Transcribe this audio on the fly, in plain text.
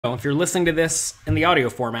If you're listening to this in the audio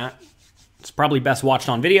format, it's probably best watched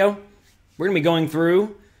on video. We're going to be going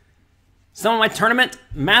through some of my tournament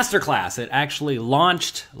masterclass. It actually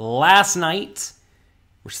launched last night.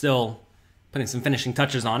 We're still putting some finishing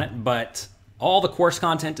touches on it, but all the course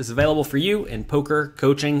content is available for you in Poker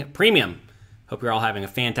Coaching Premium. Hope you're all having a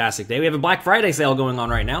fantastic day. We have a Black Friday sale going on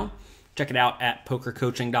right now. Check it out at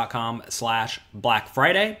pokercoaching.com/Black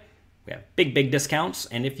Friday. We have big discounts,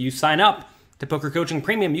 and if you sign up to Poker Coaching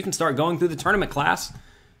Premium, you can start going through the tournament class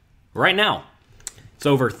right now. It's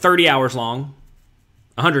over 30 hours long,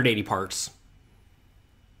 180 parts.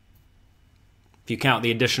 If you count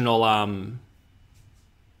the additional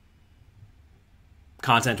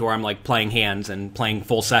content where I'm like playing hands and playing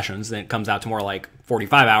full sessions, then it comes out to more like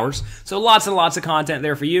 45 hours. So lots and lots of content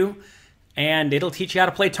there for you, and it'll teach you how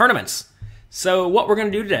to play tournaments. So what we're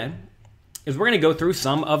going to do today is we're going to go through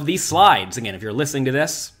some of these slides. Again, if you're listening to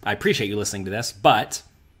this, I appreciate you listening to this, but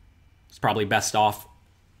it's probably best off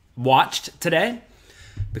watched today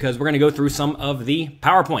because we're going to go through some of the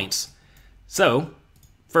PowerPoints. So,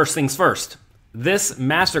 first things first, this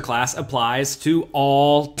masterclass applies to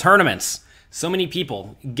all tournaments. So many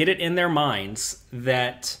people get it in their minds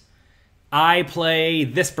that I play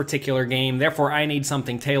this particular game, therefore I need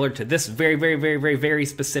something tailored to this very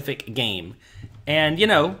specific game. And, you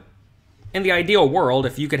know, in the ideal world,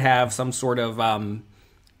 if you could have some sort of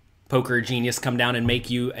poker genius come down and make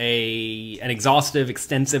you an exhaustive,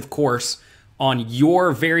 extensive course on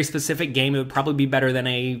your very specific game, it would probably be better than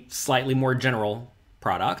a slightly more general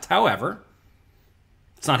product. However,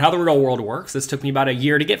 it's not how the real world works. This took me about a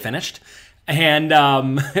year to get finished. And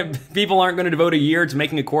people aren't going to devote a year to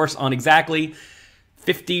making a course on exactly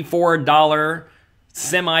 $54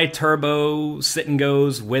 semi-turbo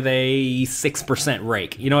sit-and-goes with a 6%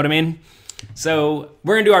 rake. You know what I mean? So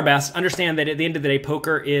we're going to do our best. Understand that at the end of the day,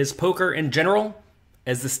 poker is poker in general.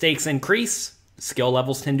 As the stakes increase, skill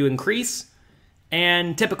levels tend to increase.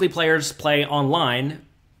 And typically players play online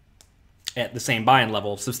at the same buy-in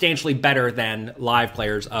level, substantially better than live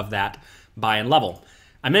players of that buy-in level.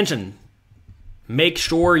 I mentioned, make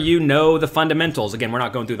sure you know the fundamentals. Again, we're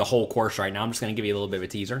not going through the whole course right now. I'm just going to give you a little bit of a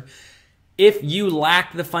teaser. If you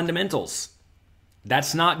lack the fundamentals,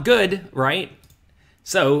 that's not good, right?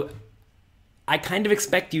 So I kind of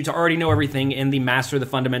expect you to already know everything in the Master the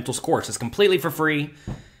Fundamentals course. It's completely for free.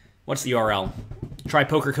 What's the URL? Try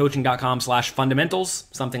pokercoaching.com/fundamentals,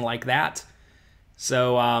 something like that.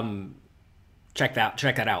 So check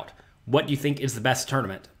that out. What do you think is the best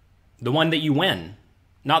tournament? The one that you win,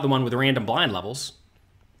 not the one with random blind levels.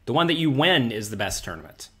 The one that you win is the best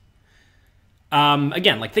tournament.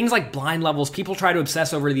 Again, like things like blind levels, people try to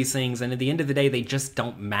obsess over these things, and at the end of the day, they just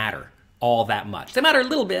don't matter all that much. They matter a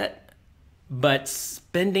little bit, but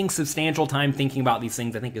spending substantial time thinking about these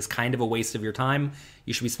things, I think, is kind of a waste of your time.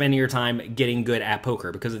 You should be spending your time getting good at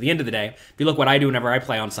poker, because at the end of the day, if you look what I do whenever I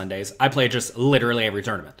play on Sundays, I play just literally every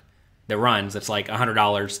tournament that runs. It's like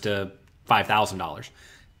 $100 to $5,000.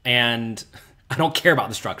 And I don't care about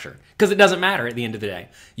the structure, because it doesn't matter at the end of the day.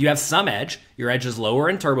 You have some edge. Your edge is lower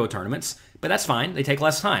in turbo tournaments, but that's fine. They take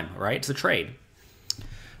less time, right? It's a trade.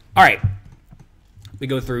 All right. We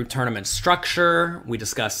go through tournament structure. We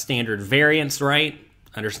discuss standard variance, right?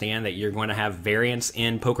 Understand that you're going to have variance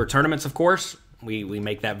in poker tournaments, of course. We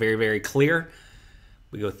make that very clear.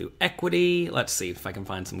 We go through equity. Let's see if I can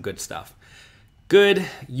find some good stuff. Good,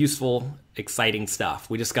 useful, exciting stuff.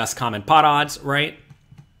 We discuss common pot odds, right?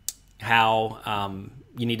 How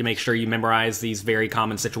you need to make sure you memorize these very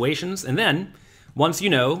common situations. And then, once you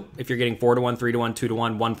know if you're getting 4 to 1, 3 to 1, 2 to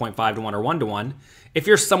 1, 1.5 to 1, or 1 to 1, if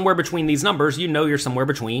you're somewhere between these numbers, you know you're somewhere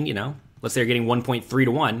between, let's say you're getting 1.3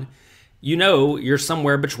 to 1, you know you're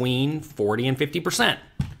somewhere between 40 and 50%,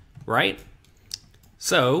 right?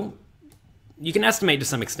 So you can estimate to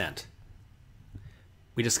some extent.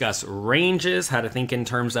 We discuss ranges, how to think in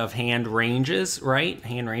terms of hand ranges, right?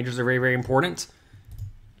 Hand ranges are very important.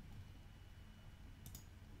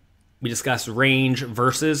 We discuss range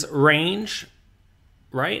versus range,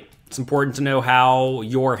 right? It's important to know how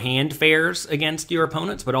your hand fares against your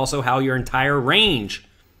opponents, but also how your entire range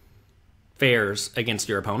fares against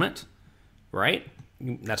your opponent, right?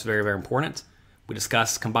 That's very important. We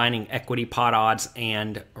discuss combining equity, pot odds,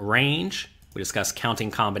 and range. We discuss counting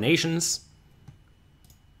combinations.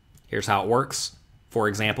 Here's how it works. For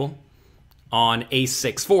example, on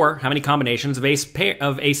ace-6-4, how many combinations of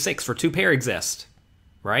ace-6 for 2-pair exist,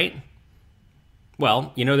 right?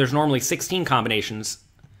 Well, there's normally 16 combinations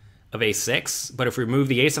of ace-6, but if we remove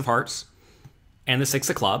the ace of hearts and the 6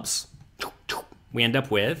 of clubs, we end up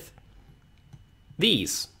with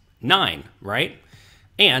these, 9, right?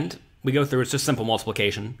 And we go through, it's just simple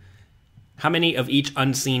multiplication. How many of each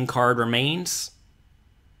unseen card remains?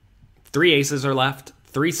 3 aces are left,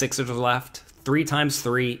 3 sixes are left, 3 times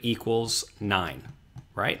 3 equals 9,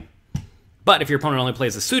 right? But if your opponent only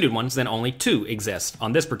plays the suited ones, then only 2 exist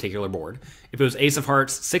on this particular board. If it was ace of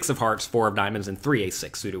hearts, 6 of hearts, 4 of diamonds, and 3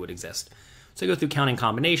 ace-6 suited would exist. So we go through counting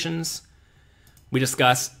combinations. We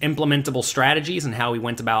discuss implementable strategies and how we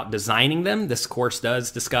went about designing them. This course does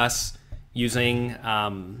discuss using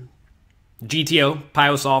GTO,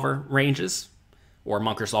 Pio solver ranges, or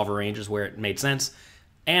Munker solver ranges where it made sense,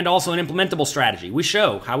 and also an implementable strategy. We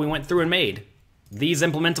show how we went through and made these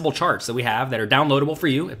implementable charts that we have that are downloadable for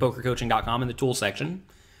you at pokercoaching.com in the tools section.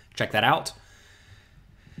 Check that out.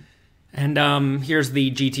 And here's the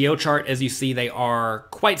GTO chart. As you see, they are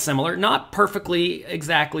quite similar. Not perfectly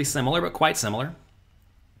exactly similar, but quite similar.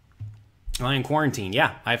 Am I in quarantine?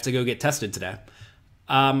 Yeah, I have to go get tested today.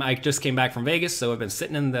 I just came back from Vegas, so I've been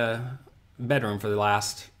sitting in the bedroom for the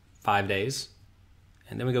last 5 days.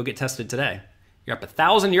 And then we go get tested today. You're up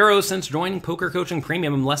 €1,000 since joining Poker Coaching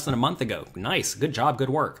Premium less than a month ago. Nice. Good job. Good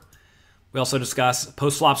work. We also discuss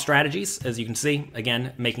post-flop strategies, as you can see.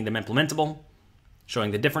 Again, making them implementable, showing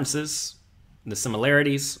the differences, the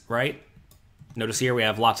similarities, right? Notice here we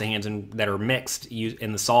have lots of hands that are mixed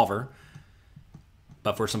in the solver.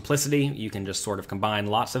 But for simplicity, you can just sort of combine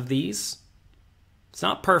lots of these. It's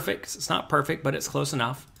not perfect. It's not perfect, but it's close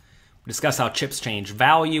enough. We discuss how chips change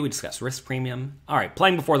value. We discuss risk premium. All right,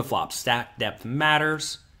 playing before the flop. Stack depth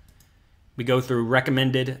matters. We go through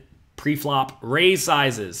recommended pre-flop raise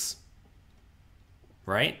sizes,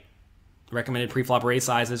 right? Recommended pre-flop raise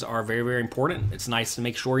sizes are very, very important. It's nice to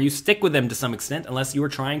make sure you stick with them to some extent unless you are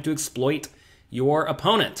trying to exploit your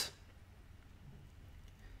opponent.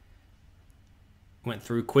 Went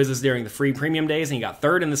through quizzes during the free premium days, and you got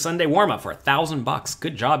third in the Sunday warm-up for $1,000.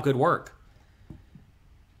 Good job, good work.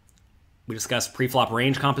 We discussed pre-flop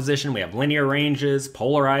range composition. We have linear ranges,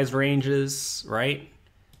 polarized ranges, right?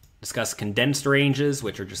 Discuss condensed ranges,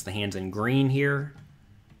 which are just the hands in green here,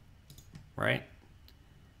 right?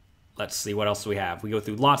 Let's see, what else do we have? We go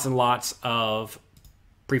through lots and lots of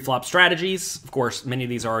pre-flop strategies. Of course, many of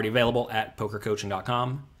these are already available at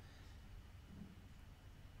pokercoaching.com.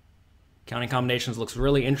 Counting combinations looks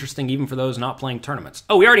really interesting, even for those not playing tournaments.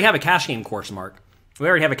 Oh, we already have a cash game course, Mark. We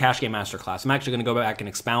already have a cash game masterclass. I'm actually going to go back and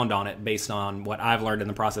expound on it based on what I've learned in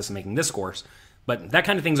the process of making this course. But that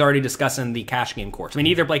kind of thing's already discussed in the cash game course. I mean,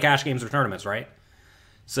 either play cash games or tournaments, right?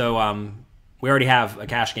 So we already have a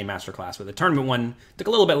cash game masterclass. But the tournament one took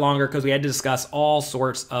a little bit longer because we had to discuss all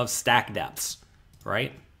sorts of stack depths,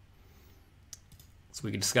 right? So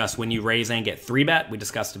we could discuss when you raise and get 3-bet. We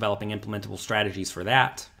discussed developing implementable strategies for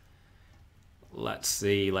that. Let's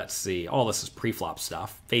see. All this is pre-flop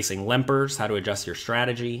stuff. Facing limpers, how to adjust your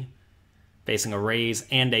strategy. Facing a raise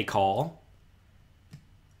and a call.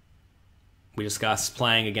 We discussed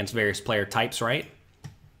playing against various player types, right?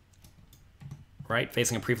 Right?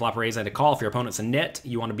 Facing a pre-flop raise and a call. If your opponent's a nit,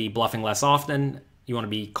 you want to be bluffing less often. You want to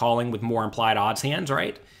be calling with more implied odds hands,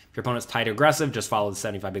 right? If your opponent's tight or aggressive, just follow the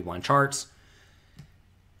 75 big blind charts.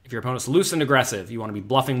 If your opponent's loose and aggressive, you want to be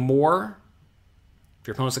bluffing more. If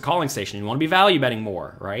your opponent's a calling station, you want to be value betting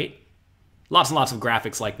more, right? Lots and lots of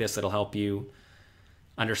graphics like this that'll help you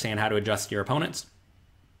understand how to adjust your opponents.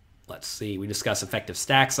 Let's see. We discuss effective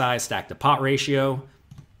stack size, stack to pot ratio.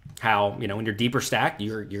 How, when you're deeper stacked,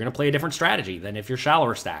 you're going to play a different strategy than if you're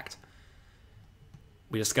shallower stacked.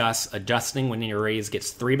 We discuss adjusting when your raise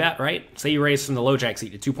gets 3-bet, right? Say you raise from the low jack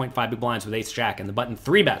seat to 2.5 big blinds with ace jack, and the button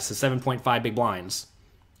 3-bets to 7.5 big blinds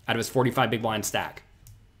out of his 45 big blind stack.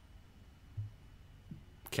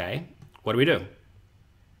 Okay, what do?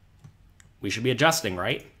 We should be adjusting,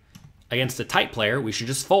 right? Against a tight player, we should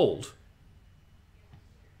just fold.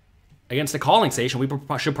 Against a calling station, we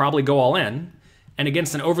should probably go all in. And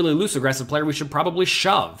against an overly loose aggressive player, we should probably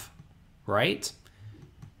shove, right?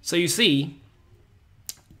 So you see,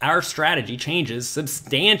 our strategy changes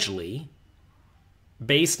substantially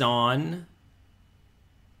based on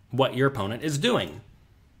what your opponent is doing.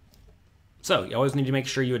 So you always need to make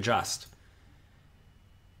sure you adjust.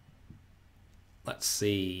 Let's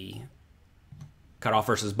see. Cutoff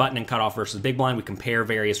versus button and cutoff versus big blind. We compare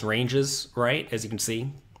various ranges, right? As you can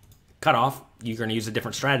see. Cutoff, you're going to use a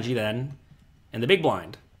different strategy than in the big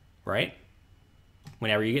blind, right?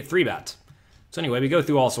 Whenever you get 3-bet. So anyway, we go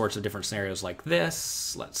through all sorts of different scenarios like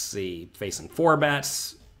this. Let's see. Facing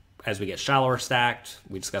 4-bets. As we get shallower stacked,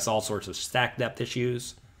 we discuss all sorts of stack depth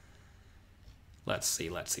issues. Let's see.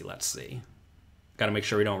 Got to make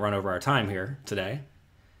sure we don't run over our time here today.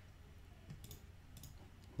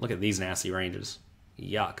 Look at these nasty ranges.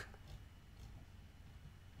 Yuck.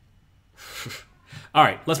 All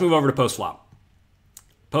right, let's move over to post-flop.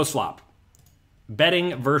 Post-flop.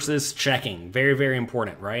 Betting versus checking. Very, very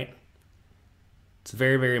important, right? It's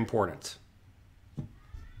very, very important.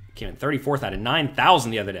 Came in 34th out of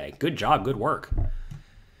 9,000 the other day. Good job, good work.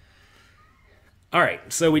 All right,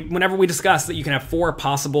 so whenever we discuss that you can have 4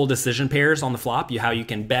 possible decision pairs on the flop, how you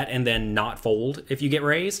can bet and then not fold if you get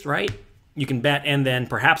raised, right? You can bet and then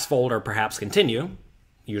perhaps fold or perhaps continue.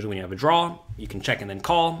 Usually when you have a draw, you can check and then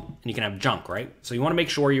call, and you can have junk, right? So you want to make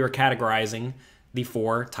sure you're categorizing the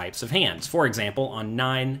 4 types of hands. For example, on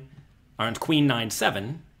Queen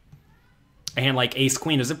 9-7, a hand like Ace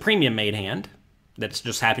Queen is a premium made hand that's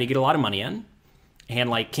just happy to get a lot of money in. A hand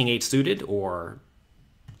like King 8 suited or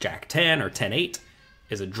Jack 10 or 10-8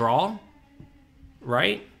 is a draw,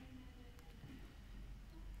 right?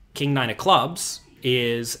 King 9 of clubs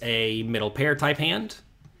is a middle pair type hand.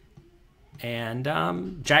 And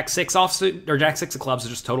Jack 6 offsuit or Jack 6 of clubs is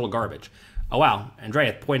just total garbage. Oh, wow.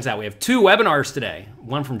 Andrea points out we have 2 webinars today.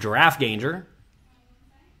 One from Giraffe Ganger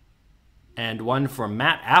and one from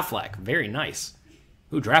Matt Affleck. Very nice.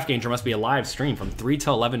 Ooh, Giraffe Ganger must be a live stream from 3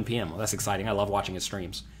 till 11 p.m. Well, that's exciting. I love watching his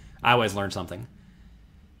streams. I always learn something.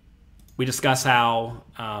 We discuss how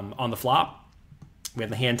on the flop, we have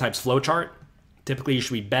the hand types flowchart. Typically, you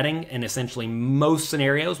should be betting in essentially most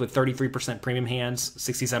scenarios with 33% premium hands,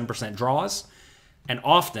 67% draws. And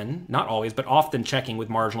often, not always, but often checking with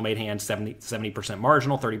marginal made hands, 70%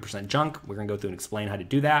 marginal, 30% junk. We're going to go through and explain how to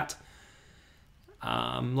do that.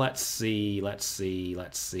 Let's see.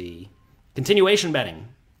 Continuation betting.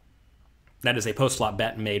 That is a post-flop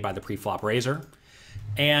bet made by the pre-flop raiser.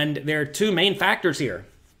 And there are 2 main factors here,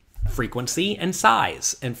 frequency and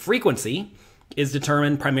size. And frequency is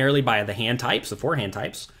determined primarily by the hand types, the 4 hand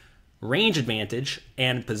types, range advantage,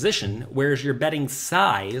 and position, whereas your betting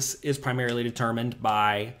size is primarily determined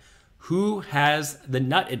by who has the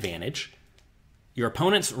nut advantage, your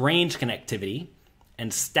opponent's range connectivity,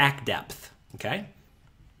 and stack depth, okay?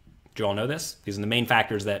 Do you all know this? These are the main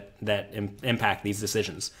factors that impact these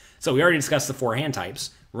decisions. So we already discussed the 4 hand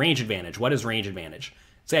types. Range advantage. What is range advantage?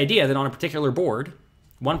 It's the idea that on a particular board,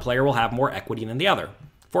 one player will have more equity than the other.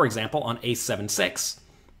 For example, on Ace 7-6,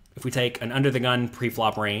 if we take an under-the-gun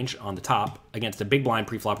pre-flop range on the top against a big blind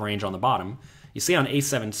pre-flop range on the bottom, you see on Ace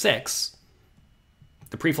 7-6,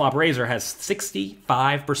 the pre-flop raiser has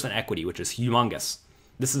 65% equity, which is humongous.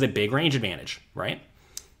 This is a big range advantage, right?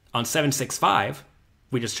 On 7-6-5,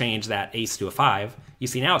 we just change that ace to a 5. You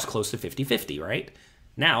see now it's close to 50-50, right?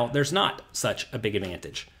 Now there's not such a big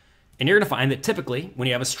advantage. And you're going to find that typically when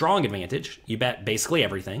you have a strong advantage, you bet basically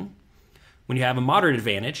everything. When you have a moderate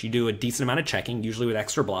advantage, you do a decent amount of checking, usually with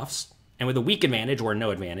extra bluffs. And with a weak advantage or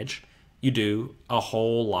no advantage, you do a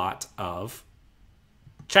whole lot of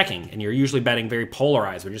checking. And you're usually betting very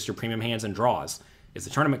polarized with just your premium hands and draws. Is the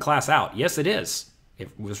tournament class out? Yes, it is. It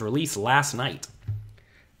was released last night.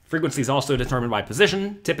 Frequency is also determined by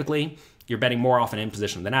position. Typically, you're betting more often in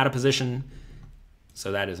position than out of position.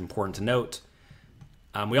 So that is important to note.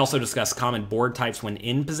 We also discuss common board types when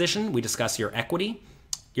in position. We discuss your equity.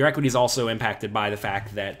 Your equity is also impacted by the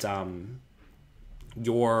fact that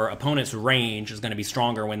your opponent's range is going to be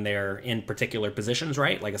stronger when they're in particular positions,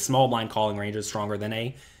 right? Like a small blind calling range is stronger than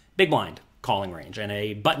a big blind calling range, and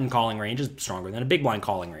a button calling range is stronger than a big blind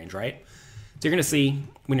calling range, right? So you're going to see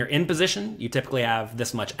when you're in position, you typically have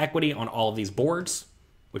this much equity on all of these boards,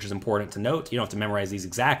 which is important to note. You don't have to memorize these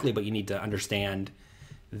exactly, but you need to understand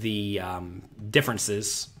the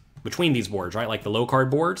differences between these boards, right? Like the low card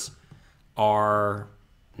boards are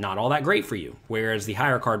not all that great for you, whereas the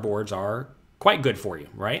higher card boards are quite good for you,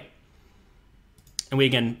 right? And we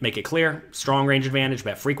again make it clear, strong range advantage,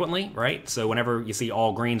 bet frequently, right? So whenever you see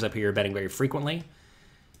all greens up here, you're betting very frequently.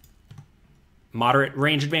 Moderate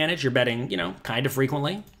range advantage, you're betting, kind of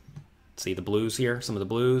frequently. See the blues here, some of the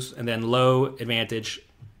blues. And then low advantage,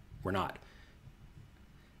 we're not.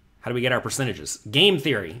 How do we get our percentages? Game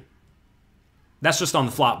theory. That's just on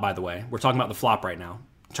the flop, by the way. We're talking about the flop right now.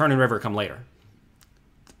 Turn and river come later.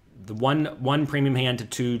 The one premium hand to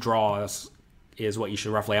 2 draws is what you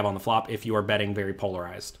should roughly have on the flop if you are betting very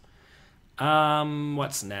polarized.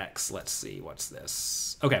 What's next? Let's see. What's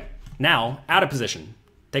this? Okay. Now, out of position.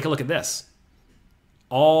 Take a look at this.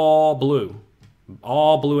 All blue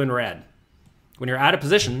and red. When you're out of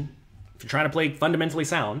position, if you're trying to play fundamentally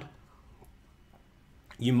sound,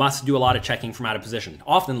 you must do a lot of checking from out of position,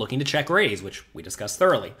 often looking to check raise, which we discussed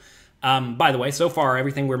thoroughly. By the way, so far,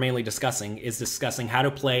 everything we're mainly discussing is discussing how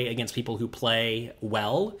to play against people who play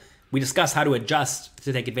well. We discuss how to adjust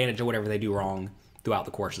to take advantage of whatever they do wrong throughout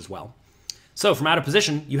the course as well. So from out of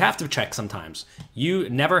position, you have to check sometimes. You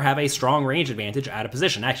never have a strong range advantage out of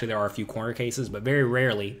position. Actually, there are a few corner cases, but very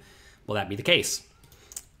rarely will that be the case.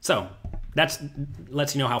 So that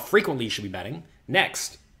lets you know how frequently you should be betting.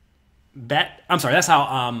 Next, bet. I'm sorry. That's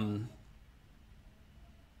how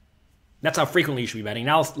frequently you should be betting.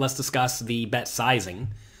 Now let's discuss the bet sizing.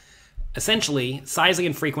 Essentially, sizing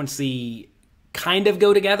and frequency kind of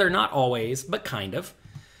go together, not always, but kind of.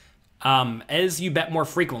 As you bet more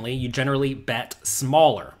frequently, you generally bet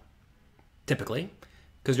smaller, typically,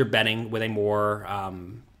 because you're betting with a more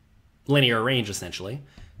linear range, essentially.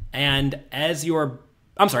 And as you're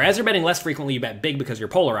betting less frequently, you bet big because you're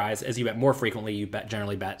polarized. As you bet more frequently, you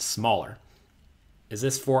generally bet smaller. Is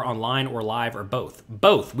this for online or live or both?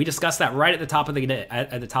 Both. We discussed that right at the top of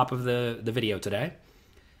the video today.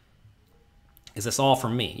 Is this all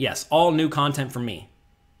from me? Yes, all new content from me.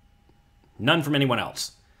 None from anyone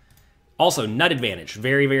else. Also, nut advantage.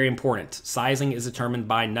 Very, very important. Sizing is determined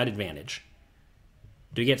by nut advantage.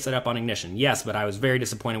 Do you get set up on ignition? Yes, but I was very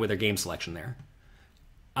disappointed with their game selection there.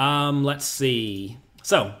 Let's see.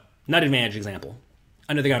 So, nut advantage example.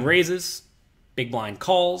 Under the gun raises, big blind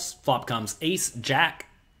calls, flop comes ace,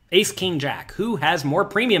 king, jack. Who has more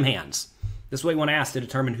premium hands? This is what you want to ask to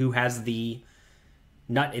determine who has the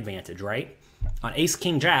nut advantage, right? On ace,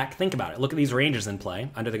 king, jack, think about it. Look at these ranges in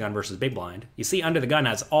play, under the gun versus big blind. You see under the gun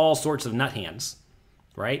has all sorts of nut hands,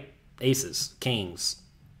 right? Aces, kings,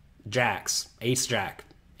 jacks, ace, jack,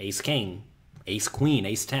 ace, king, ace, queen,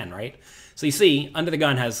 ace, 10, right? So you see, under the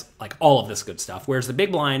gun has like all of this good stuff, whereas the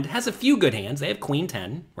big blind has a few good hands. They have queen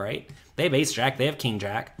 10, right? They have ace jack, they have king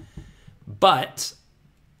jack, but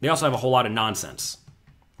they also have a whole lot of nonsense,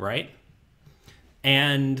 right?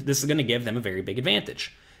 And this is going to give them a very big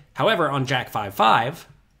advantage. However, on jack 5-5,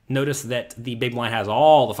 notice that the big blind has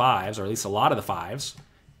all the fives, or at least a lot of the fives,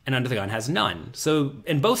 and under the gun has none. So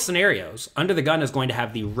in both scenarios, under the gun is going to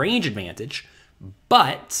have the range advantage,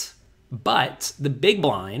 but the big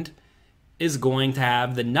blind is going to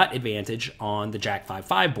have the nut advantage on the jack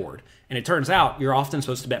 5-5 board. And it turns out you're often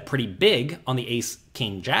supposed to bet pretty big on the ace,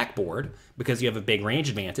 king, jack board because you have a big range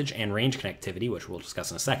advantage and range connectivity, which we'll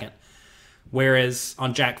discuss in a second. Whereas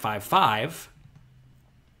on jack 5-5,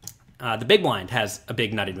 the big blind has a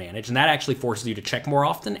big nut advantage, and that actually forces you to check more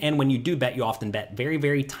often. And when you do bet, you often bet very,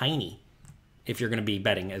 very tiny if you're going to be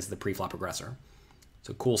betting as the pre-flop aggressor.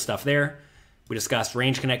 So cool stuff there. We discussed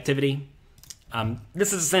range connectivity.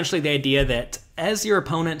 This is essentially the idea that as your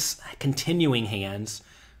opponent's continuing hands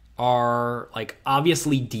are like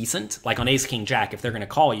obviously decent, like on ace, king, jack, if they're going to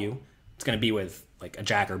call you, it's going to be with like a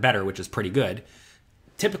jack or better, which is pretty good.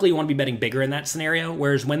 Typically, you want to be betting bigger in that scenario,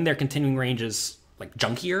 whereas when their continuing range is like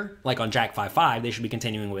junkier, like on jack 5-5, they should be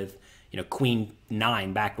continuing with, queen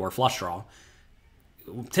 9 backdoor flush draw.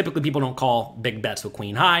 Typically, people don't call big bets with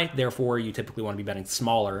queen high, therefore you typically want to be betting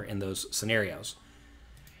smaller in those scenarios.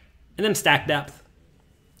 And then stack depth,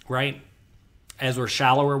 right? As we're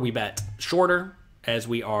shallower, we bet shorter. As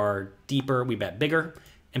we are deeper, we bet bigger.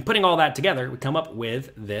 And putting all that together, we come up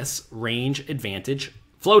with this range advantage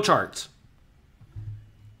flowchart,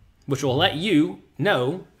 which will let you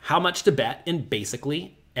know how much to bet in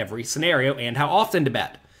basically every scenario and how often to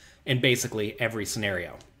bet in basically every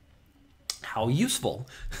scenario. How useful.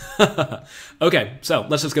 Okay, so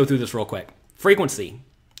let's just go through this real quick. Frequency.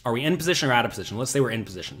 Are we in position or out of position? Let's say we're in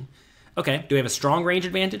position. Okay, do we have a strong range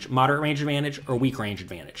advantage, moderate range advantage, or weak range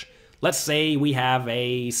advantage? Let's say we have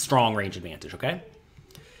a strong range advantage, okay?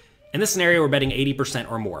 In this scenario, we're betting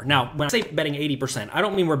 80% or more. Now, when I say betting 80%, I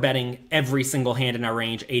don't mean we're betting every single hand in our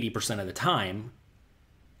range 80% of the time.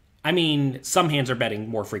 I mean, some hands are betting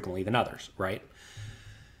more frequently than others, right?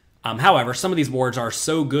 However, some of these boards are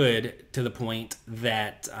so good to the point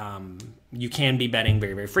that you can be betting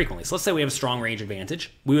very, very frequently. So let's say we have a strong range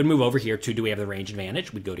advantage. We would move over here to, do we have the range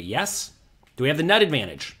advantage? We'd go to yes. Do we have the nut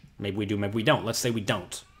advantage? Maybe we do, maybe we don't. Let's say we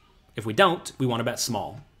don't. If we don't, we want to bet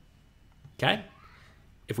small. Okay?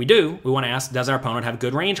 If we do, we want to ask, does our opponent have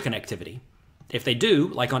good range connectivity? If they do,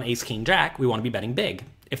 like on ace, king, jack, we want to be betting big.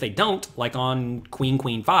 If they don't, like on queen,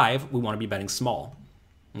 queen, 5, we want to be betting small.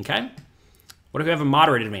 Okay? What if we have a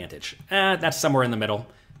moderate advantage? That's somewhere in the middle.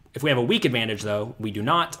 If we have a weak advantage, though, we do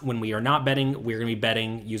not. When we are not betting, we're going to be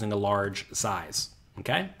betting using a large size.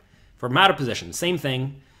 Okay? For out of position, same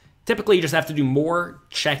thing. Typically, you just have to do more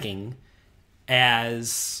checking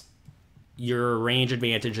as your range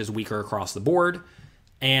advantage is weaker across the board.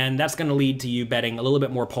 And that's going to lead to you betting a little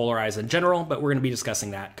bit more polarized in general, but we're going to be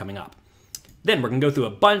discussing that coming up. Then we're going to go through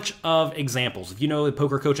a bunch of examples. If you know the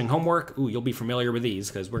poker coaching homework, you'll be familiar with these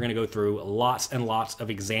because we're going to go through lots and lots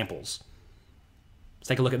of examples. Let's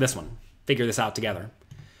take a look at this one. Figure this out together.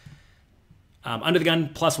 Under the gun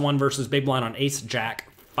 +1 versus big blind on ace,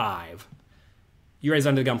 jack, 5. You raise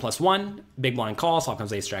under the gun +1, big blind calls, flop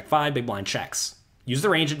comes ace, jack, 5, big blind checks. Use the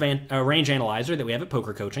range analyzer that we have at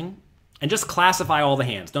poker coaching and just classify all the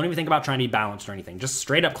hands. Don't even think about trying to be balanced or anything. Just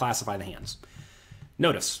straight up classify the hands.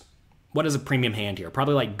 Notice, what is a premium hand here?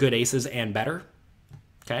 Probably like good aces and better.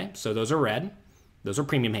 Okay, so those are red. Those are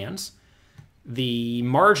premium hands. The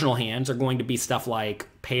marginal hands are going to be stuff like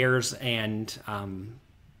pairs and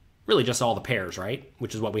really just all the pairs, right?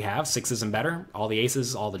 Which is what we have, sixes and better, all the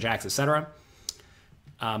aces, all the jacks, etc.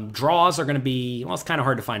 Draws are going to be, well, it's kind of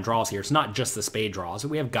hard to find draws here. It's not just the spade draws.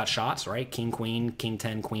 We have gut shots, right? King, queen, king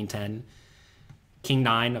 10, queen 10, king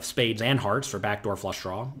 9 of spades and hearts for backdoor flush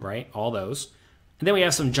draw, right? All those. And then we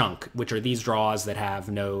have some junk, which are these draws that have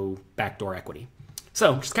no backdoor equity.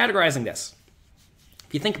 So just categorizing this.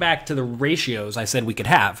 If you think back to the ratios I said we could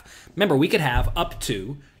have, remember we could have up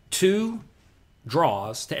to 2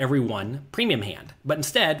 draws to every 1 premium hand. But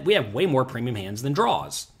instead, we have way more premium hands than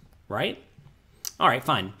draws, right? All right,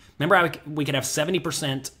 fine. Remember we could have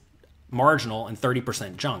 70% marginal and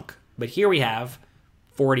 30% junk. But here we have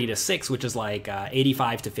 40 to 6, which is like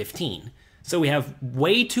 85 to 15. So we have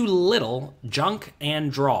way too little junk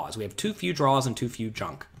and draws. We have too few draws and too few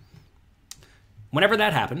junk. Whenever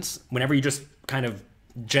that happens, whenever you just kind of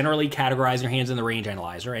generally categorize your hands in the range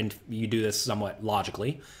analyzer, and you do this somewhat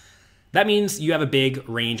logically, that means you have a big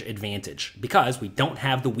range advantage because we don't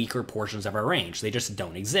have the weaker portions of our range. They just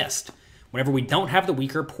don't exist. Whenever we don't have the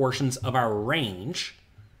weaker portions of our range,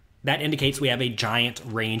 that indicates we have a giant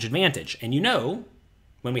range advantage. And you know,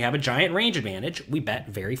 when we have a giant range advantage, we bet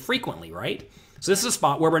very frequently, right? So this is a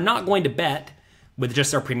spot where we're not going to bet with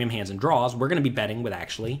just our premium hands and draws. We're going to be betting with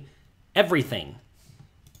actually everything.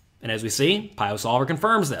 And as we see, Pio Solver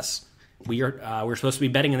confirms this. We're supposed to be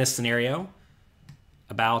betting in this scenario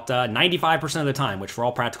about 95% of the time, which for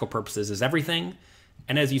all practical purposes is everything.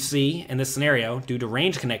 And as you see in this scenario, due to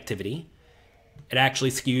range connectivity, it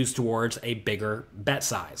actually skews towards a bigger bet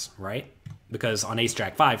size, right? Because on ace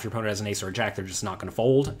jack 5, if your opponent has an ace or a jack, they're just not going to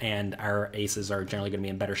fold, and our aces are generally going to be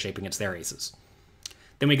in better shape against their aces.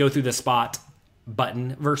 Then we go through the spot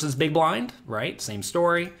button versus big blind, right? Same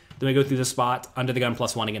story. Then we go through the spot under the gun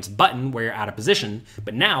 +1 against button where you're out of position,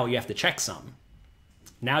 but now you have to check some.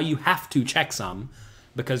 Now you have to check some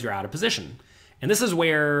because you're out of position. And this is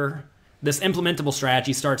where this implementable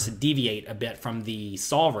strategy starts to deviate a bit from the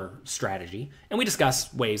solver strategy. And we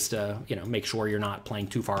discuss ways to, make sure you're not playing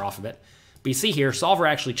too far off of it. But you see here, solver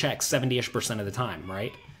actually checks 70-ish% of the time,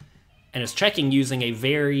 right? And it's checking using a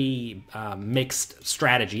very mixed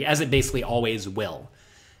strategy, as it basically always will.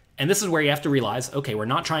 And this is where you have to realize, okay, we're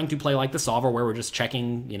not trying to play like the solver where we're just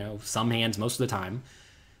checking, some hands most of the time.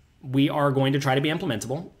 We are going to try to be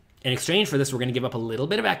implementable. In exchange for this, we're going to give up a little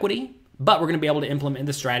bit of equity, but we're going to be able to implement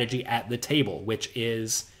the strategy at the table, which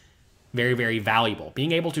is very, very valuable.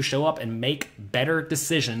 Being able to show up and make better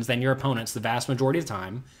decisions than your opponents the vast majority of the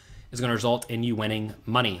time is going to result in you winning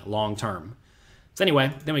money long term. So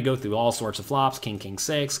anyway, then we go through all sorts of flops. King, king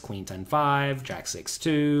 6, queen 10, 5, jack 6,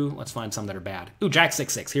 2. Let's find some that are bad. Ooh, jack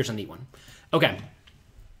 6, 6. Here's a neat one. Okay.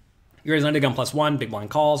 Here's under gun +1, big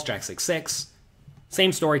blind calls, jack 6, 6.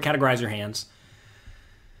 Same story, categorize your hands.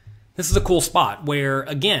 This is a cool spot where,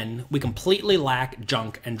 again, we completely lack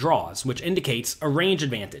junk and draws, which indicates a range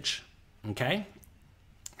advantage, okay?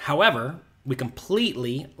 However, we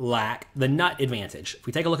completely lack the nut advantage. If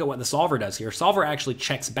we take a look at what the solver does here, solver actually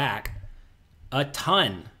checks back a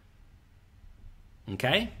ton,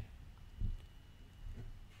 okay?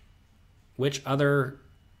 Which other...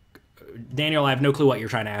 Daniel, I have no clue what you're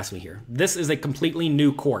trying to ask me here. This is a completely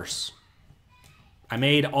new course. I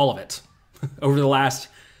made all of it over the last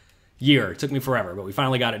year. It took me forever, but we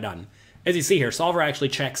finally got it done. As you see here, solver actually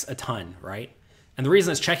checks a ton, right? And the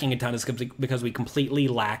reason it's checking a ton is because we completely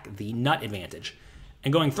lack the nut advantage.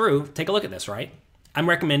 And going through, take a look at this, right? I'm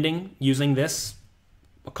recommending using this,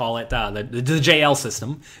 we'll call it the JL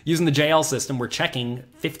system. Using the JL system, we're checking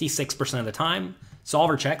 56% of the time.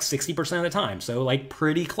 Solver checks 60% of the time, so like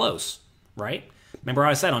pretty close, right? Remember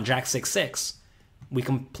how I said on jack 6, 6,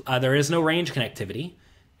 there is no range connectivity.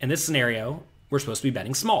 In this scenario, we're supposed to be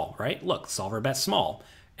betting small, right? Look, solver bets small.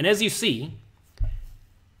 And as you see,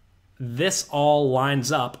 this all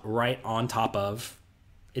lines up right on top of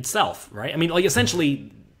itself, right? I mean, like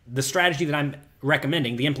essentially, the strategy that I'm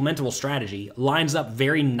recommending, the implementable strategy, lines up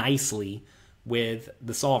very nicely with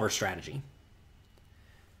the solver strategy.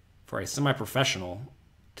 For a semi-professional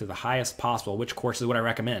to the highest possible, which courses would I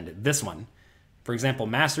recommend? This one. For example,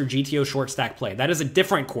 Master GTO Short Stack Play. That is a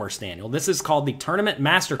different course, Daniel. This is called the Tournament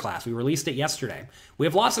Masterclass. We released it yesterday. We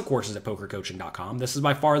have lots of courses at pokercoaching.com. This is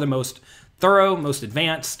by far the most thorough, most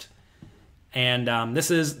advanced, and this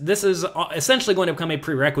is essentially going to become a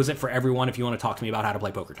prerequisite for everyone if you want to talk to me about how to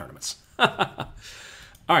play poker tournaments. All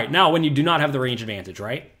right, now when you do not have the range advantage,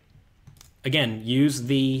 right? Again, use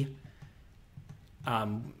the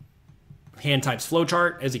Hand types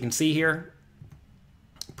flowchart, as you can see here.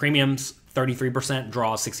 Premiums 33%,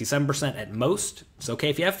 draws 67% at most. It's okay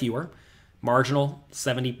if you have fewer. Marginal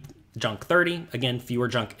 70, junk 30. Again, fewer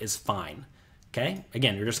junk is fine. Okay?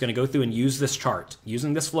 Again, you're just going to go through and use this chart.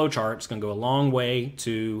 Using this flow chart is going to go a long way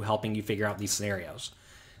to helping you figure out these scenarios.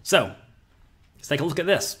 So, let's take a look at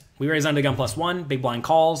this. We raise under the gun +1, big blind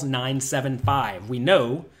calls, 9-7-5. We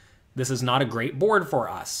know this is not a great board for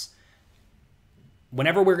us.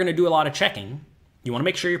 Whenever we're going to do a lot of checking, you want to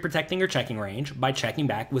make sure you're protecting your checking range by checking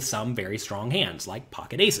back with some very strong hands, like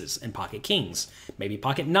pocket aces and pocket kings, maybe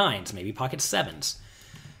pocket nines, maybe pocket sevens.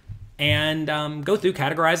 And go through,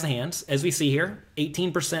 categorize the hands. As we see here,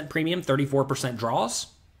 18% premium, 34% draws.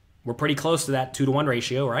 We're pretty close to that 2-to-1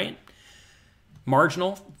 ratio, right?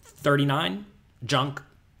 Marginal, 39. Junk,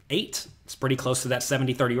 8. It's pretty close to that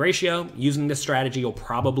 70-30 ratio. Using this strategy, you'll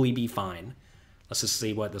probably be fine. Let's just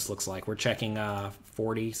see what this looks like. We're checking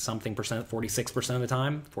 40-something percent, 46% of the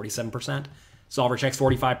time, 47%. Solver checks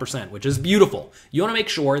 45%, which is beautiful. You want to make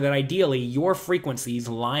sure that ideally your frequencies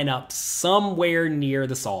line up somewhere near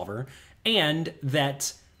the solver and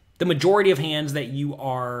that the majority of hands that you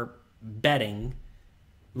are betting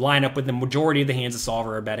line up with the majority of the hands the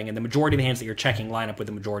solver are betting, and the majority of the hands that you're checking line up with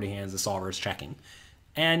the majority of hands the solver is checking.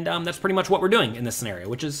 And that's pretty much what we're doing in this scenario,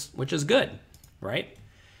 which is good, right?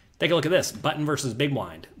 Take a look at this, button versus big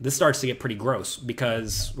blind. This starts to get pretty gross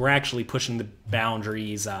because we're actually pushing the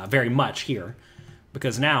boundaries very much here,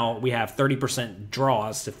 because now we have 30%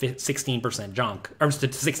 draws to 16% junk, or to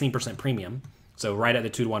 16% premium. So right at the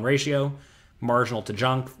 2-to-1 ratio, marginal to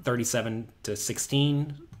junk, 37 to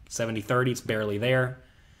 16, 70-30, it's barely there.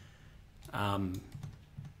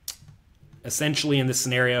 Essentially in this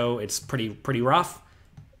scenario, it's pretty rough.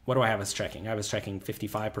 What do I have us checking? I have us checking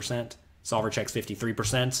 55%. Solver checks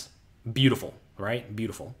 53%. Beautiful, right?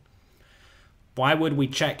 Beautiful. Why would we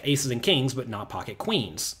check aces and kings but not pocket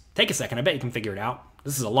queens? Take a second. I bet you can figure it out.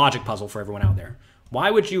 This is a logic puzzle for everyone out there.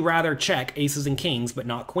 Why would you rather check aces and kings but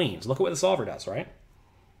not queens? Look at what the solver does, right?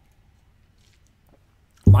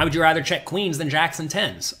 Why would you rather check queens than jacks and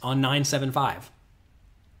tens on 9-7-5?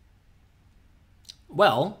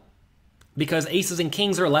 Well, because aces and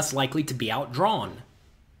kings are less likely to be outdrawn.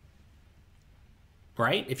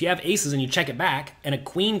 Right? If you have aces and you check it back and a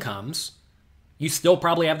queen comes, you still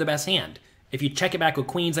probably have the best hand. If you check it back with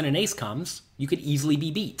queens and an ace comes, you could easily be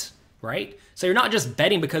beat, right? So you're not just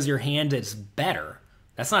betting because your hand is better.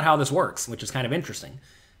 That's not how this works, which is kind of interesting.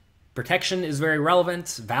 Protection is very relevant.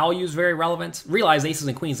 Value is very relevant. Realize aces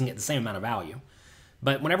and queens can get the same amount of value.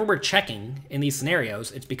 But whenever we're checking in these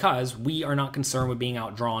scenarios, it's because we are not concerned with being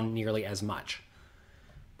outdrawn nearly as much.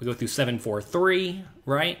 We go through 7-4-3,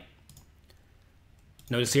 right?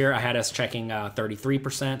 Notice here I had us checking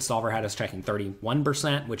 33%. Solver had us checking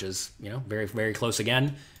 31%, which is, very, very close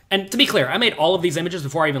again. And to be clear, I made all of these images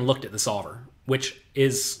before I even looked at the solver, which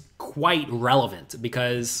is quite relevant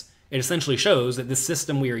because it essentially shows that this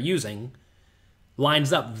system we are using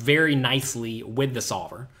lines up very nicely with the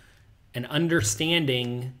solver. And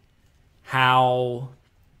understanding how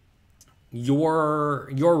your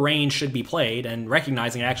range should be played and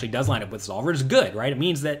recognizing it actually does line up with the solver is good, right? It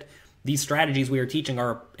means that these strategies we are teaching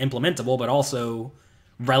are implementable, but also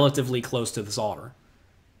relatively close to the solver,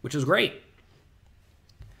 which is great.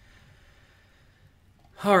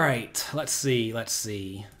 All right, let's see.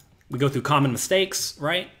 We go through common mistakes,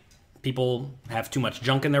 right? People have too much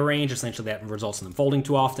junk in their range. Essentially, that results in them folding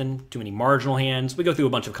too often, too many marginal hands. We go through a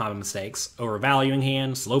bunch of common mistakes. Overvaluing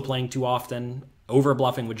hands, slow playing too often, over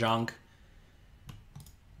bluffing with junk.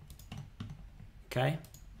 Okay,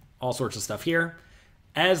 all sorts of stuff here.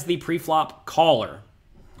 As the preflop caller.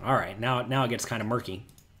 All right, now it gets kind of murky.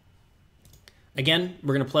 Again,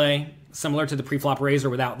 we're going to play similar to the preflop raiser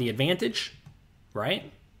without the advantage,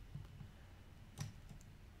 right?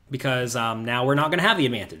 Because now we're not going to have the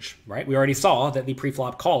advantage, right? We already saw that the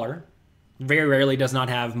preflop caller very rarely does not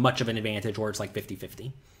have much of an advantage where it's like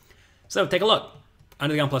 50-50. So take a look.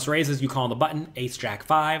 Under the gun plus raises, you call on the button, ace, jack,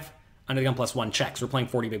 5. Under the gun plus 1 checks. We're playing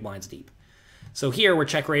 40 big blinds deep. So here we're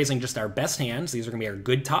check raising just our best hands. These are going to be our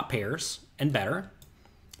good top pairs and better.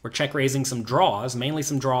 We're check raising some draws, mainly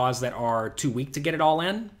some draws that are too weak to get it all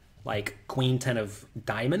in, like queen 10 of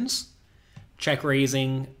diamonds. Check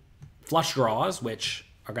raising flush draws, which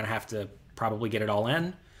are going to have to probably get it all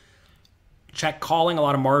in. Check calling a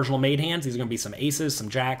lot of marginal made hands. These are going to be some aces, some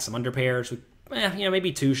jacks, some under pairs.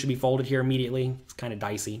 Maybe 2 should be folded here immediately. It's kind of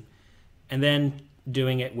dicey. And then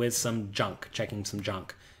doing it with some junk, checking some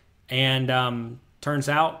junk. And turns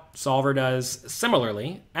out solver does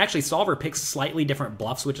similarly. Actually, solver picks slightly different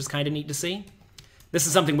bluffs, which is kind of neat to see. This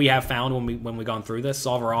is something we have found when we've gone through this.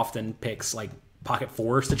 Solver often picks like pocket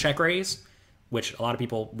fours to check raise, which a lot of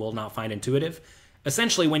people will not find intuitive.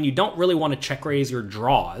 Essentially, when you don't really want to check raise your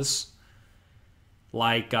draws,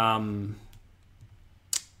 like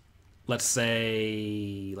let's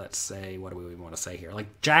say, what do we want to say here?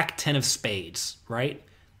 Like Jack 10 of spades, right?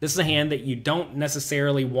 This is a hand that you don't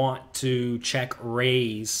necessarily want to check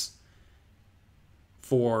raise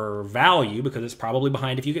for value because it's probably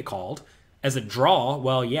behind if you get called. As a draw,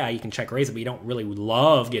 well, yeah, you can check raise it, but you don't really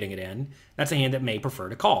love getting it in. That's a hand that may prefer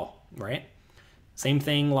to call, right? Same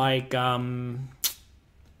thing like,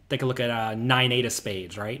 take a look at 9-8 of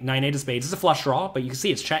spades, right? 9-8 of spades is a flush draw, but you can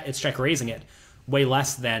see it's check raising it way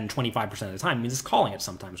less than 25% of the time. It means it's calling it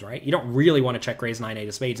sometimes, right? You don't really want to check raise 9-8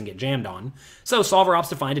 of spades and get jammed on. So solver opts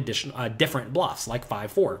to find different bluffs, like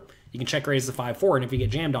 5-4. You can check raise the 5-4, and if you get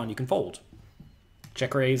jammed on, you can fold.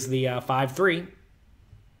 Check raise the 5-3.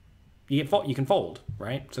 You can fold,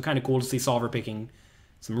 right? So kind of cool to see solver picking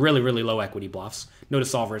some really, really low equity bluffs.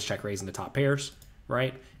 Notice solver is check raising the top pairs,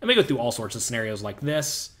 right? And we go through all sorts of scenarios like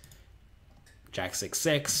this. Jack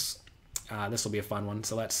 6-6. This will be a fun one.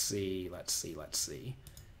 So let's see. So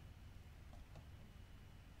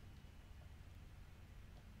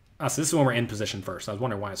this is when we're in position first. I was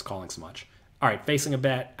wondering why it's calling so much. All right, facing a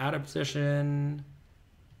bet, out of position.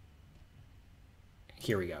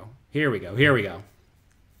 Here we go.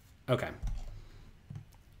 Okay.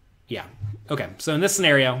 Yeah. Okay. So in this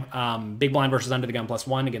scenario, big blind versus under the gun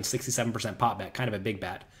 +1 against 67% pot bet, kind of a big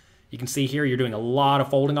bet. You can see here you're doing a lot of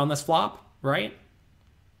folding on this flop, right?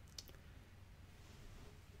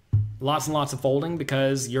 Lots and lots of folding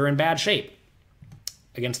because you're in bad shape.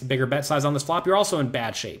 Against the bigger bet size on this flop, you're also in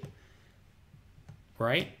bad shape,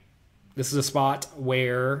 right? This is a spot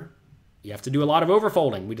where you have to do a lot of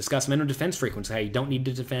overfolding. We discussed minimum defense frequency, how you don't need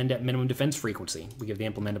to defend at minimum defense frequency. We give the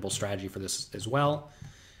implementable strategy for this as well.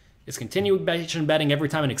 Is continuation betting every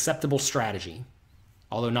time an acceptable strategy,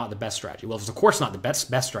 although not the best strategy. Well, it's of course not the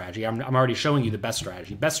best strategy. I'm already showing you the best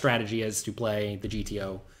strategy. Best strategy is to play the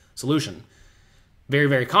GTO solution. Very,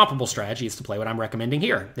 very comparable strategy is to play what I'm recommending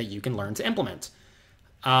here that you can learn to implement.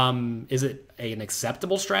 Is it an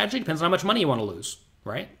acceptable strategy? Depends on how much money you want to lose,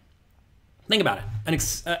 right? Think about it.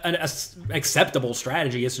 An acceptable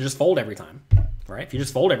strategy is to just fold every time, right? If you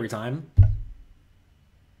just fold every time,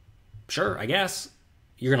 sure, I guess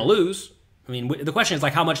you're going to lose. I mean, the question is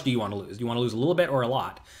like, how much do you want to lose? Do you want to lose a little bit or a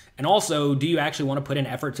lot? And also, do you actually want to put in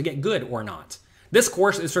effort to get good or not? This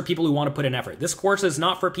course is for people who want to put in effort. This course is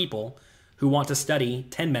not for people who want to study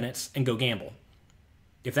 10 minutes and go gamble.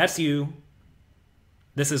 If that's you,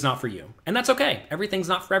 this is not for you. And that's okay. Everything's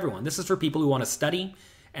not for everyone. This is for people who want to study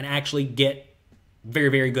and actually get very,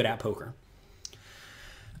 very good at poker.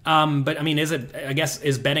 But I mean,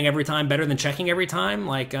 is betting every time better than checking every time?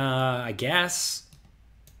 Like, I guess.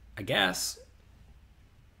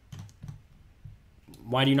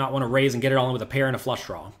 Why do you not want to raise and get it all in with a pair and a flush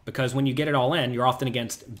draw? Because when you get it all in, you're often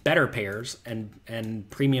against better pairs and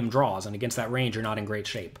premium draws, and against that range, you're not in great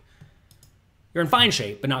shape. You're in fine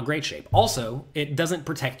shape, but not great shape. Also, it doesn't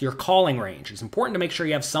protect your calling range. It's important to make sure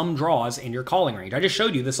you have some draws in your calling range. I just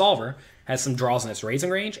showed you the solver has some draws in its raising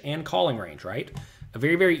range and calling range, right? A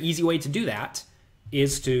very, very easy way to do that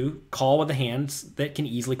is to call with the hands that can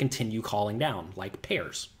easily continue calling down, like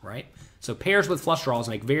pairs, right? So pairs with flush draws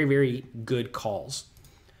make very, very good calls.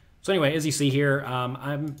 So anyway, as you see here,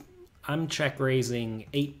 I'm check raising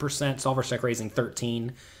 8%, solver check raising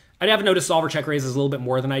 13. I have noticed solver check raises a little bit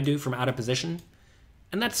more than I do from out of position,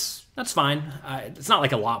 and that's fine. It's not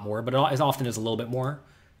like a lot more, but it often is a little bit more.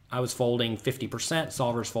 I was folding 50%,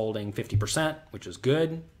 solver's folding 50%, which is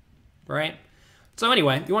good, right? So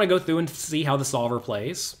anyway, you want to go through and see how the solver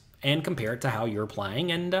plays and compare it to how you're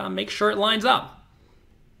playing and make sure it lines up.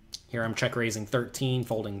 Here I'm check raising 13,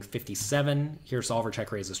 folding 57. Here solver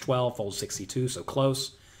check raises 12, folds 62, so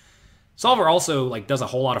close. Solver also does a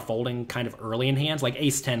whole lot of folding kind of early in hands, like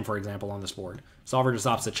ace 10, for example, on this board. Solver just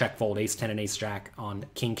opts to check fold ace 10 and ace jack on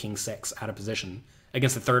king, king 6 out of position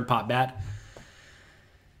against the third pot bet.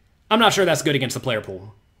 I'm not sure that's good against the player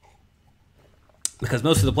pool, because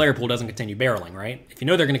most of the player pool doesn't continue barreling, right? If you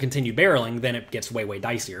know they're going to continue barreling, then it gets way, way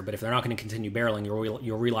dicier. But if they're not going to continue barreling,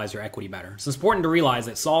 you'll realize your equity better. So it's important to realize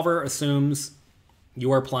that solver assumes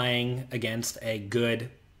you are playing against a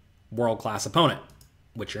good world-class opponent,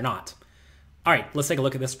 which you're not. All right, let's take a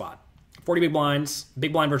look at this spot. 40 big blinds,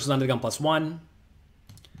 big blind versus under the gun +1.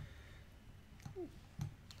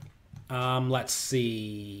 Let's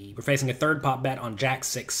see. We're facing a third pot bet on Jack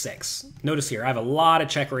 6-6. Notice here, I have a lot of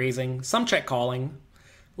check raising, some check calling,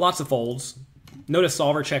 lots of folds. Notice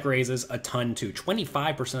solver check raises a ton too,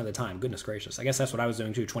 25% of the time. Goodness gracious. I guess that's what I was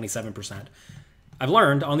doing too, 27%. I've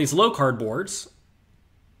learned on these low card boards,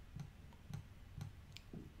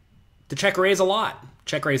 to check raise a lot.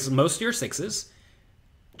 Check raise most of your sixes.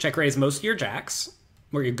 Check raise most of your jacks,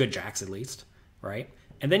 or your good jacks at least, right?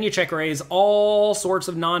 And then you check raise all sorts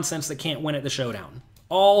of nonsense that can't win at the showdown.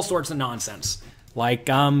 All sorts of nonsense. Like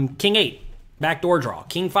King 8, backdoor draw.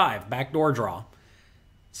 King 5, backdoor draw.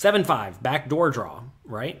 7-5, backdoor draw,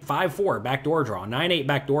 right? 5-4, backdoor draw. 9-8,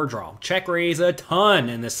 backdoor draw. Check raise a ton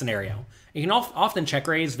in this scenario. You can often check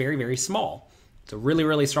raise very, very small. It's a really,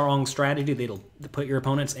 really strong strategy that'll put your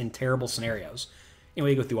opponents in terrible scenarios.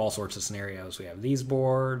 Anyway, we go through all sorts of scenarios. We have these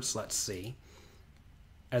boards. Let's see.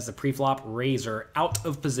 As the preflop raiser out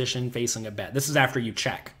of position facing a bet. This is after you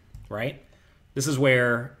check, right? This is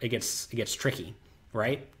where it gets tricky,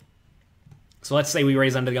 right? So let's say we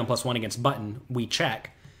raise under the gun +1 against button. We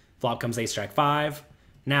check. Flop comes ace jack 5.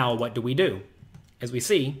 Now what do? As we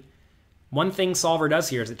see, one thing solver does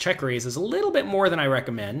here is that check raise is a little bit more than I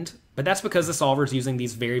recommend, but that's because the solver is using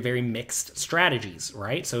these very, very mixed strategies,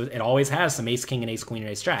 right? So it always has some ace king and ace queen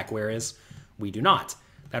and ace jack, whereas we do not.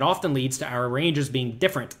 That often leads to our ranges being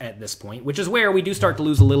different at this point, which is where we do start to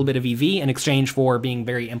lose a little bit of EV in exchange for being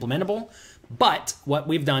very implementable. But what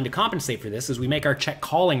we've done to compensate for this is we make our check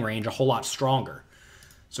calling range a whole lot stronger.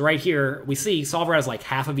 So right here, we see solver has like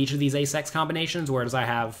half of each of these ace-x combinations, whereas I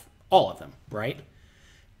have all of them, right?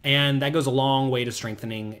 And that goes a long way to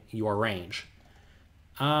strengthening your range.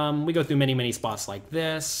 We go through many, many spots like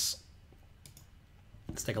this.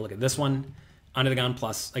 Let's take a look at this one. Under the gun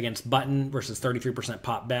plus against button versus 33%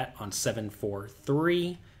 pop bet on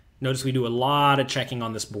 7-4-3. Notice we do a lot of checking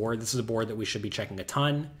on this board. This is a board that we should be checking a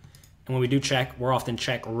ton. And when we do check, we're often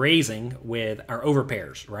check raising with our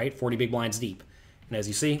overpairs, right? 40 big blinds deep. And as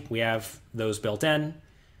you see, we have those built in.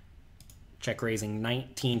 Check raising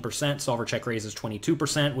 19%. Solver check raises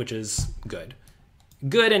 22%, which is good.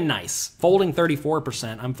 Good and nice. Folding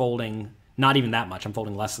 34%. I'm folding not even that much. I'm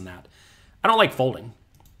folding less than that. I don't like folding.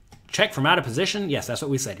 Check from out of position. Yes, that's what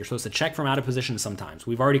we said. You're supposed to check from out of position sometimes.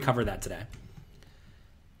 We've already covered that today.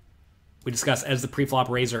 We discuss as the preflop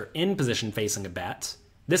raiser in position facing a bet.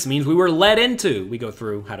 This means we were led into. We go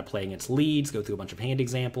through how to play against leads, go through a bunch of hand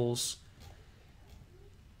examples.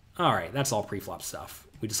 All right, that's all preflop stuff.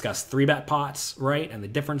 We discuss 3-bet pots, right, and the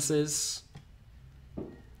differences.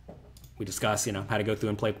 We discuss, how to go through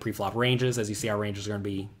and play preflop ranges. As you see, our ranges are going to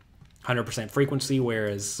be 100% frequency,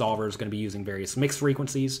 whereas solver is going to be using various mixed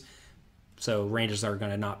frequencies. So ranges are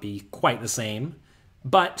going to not be quite the same,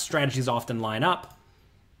 but strategies often line up.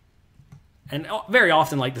 And very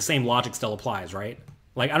often, like, the same logic still applies, right?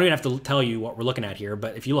 Like, I don't even have to tell you what we're looking at here,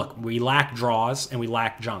 but if you look, we lack draws and we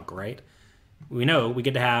lack junk, right? We know we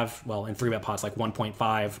get to have, well, in 3-bet pots, like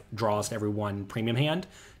 1.5 draws to every one premium hand.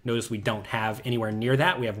 Notice we don't have anywhere near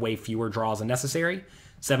that. We have way fewer draws than necessary.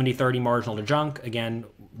 70-30 marginal to junk. Again,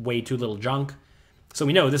 way too little junk. So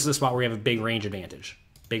we know this is a spot where we have a big range advantage.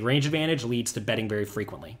 Big range advantage leads to betting very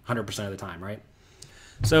frequently, 100% of the time, right?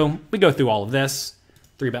 So we go through all of this.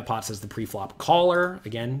 3-bet pots as the preflop caller.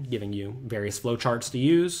 Again, giving you various flowcharts to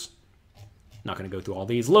use. Not going to go through all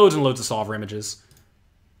these. Loads and loads of solver images.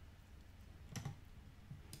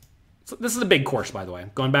 So this is a big course, by the way.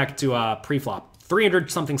 Going back to preflop.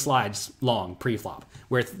 300-something slides long preflop.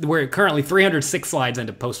 We're currently 306 slides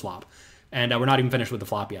into postflop. And we're not even finished with the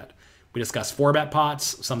flop yet. We discussed 4-bet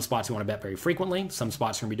pots. Some spots you want to bet very frequently. Some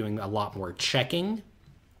spots you're going to be doing a lot more checking.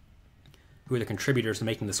 Who are the contributors to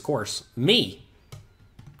making this course? Me.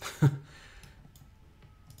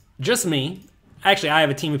 Just me. Actually, I have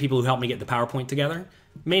a team of people who help me get the PowerPoint together.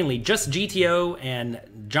 Mainly just GTO and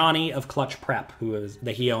Johnny of Clutch Prep,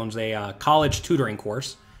 he owns a college tutoring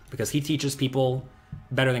course because he teaches people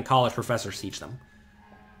better than college professors teach them.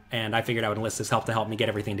 And I figured I would enlist his help to help me get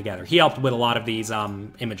everything together. He helped with a lot of these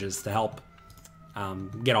images to help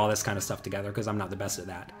get all this kind of stuff together because I'm not the best at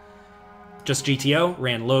that. Just GTO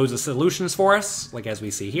ran loads of solutions for us, like as we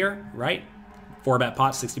see here, right? 4-bet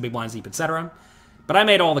pots, 60 big blinds deep, etc. But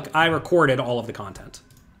I recorded all of the content.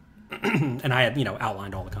 And I had,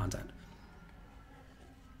 outlined all the content.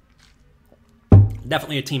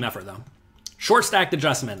 Definitely a team effort, though. Short stacked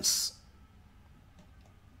adjustments.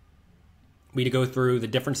 We go through the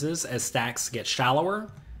differences as stacks get shallower.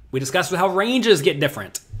 We discussed how ranges get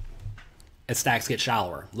different as stacks get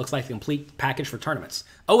shallower. Looks like the complete package for tournaments.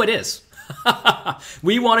 Oh, it is.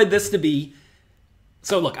 We wanted this to be...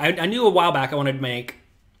 So look, I knew a while back I wanted to make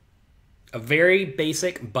a very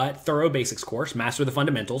basic but thorough basics course. Master the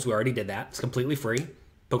fundamentals. We already did that. It's completely free.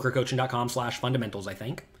 pokercoaching.com/fundamentals, I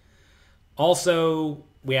think. Also,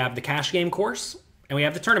 we have the cash game course and we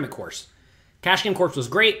have the tournament course. Cash game course was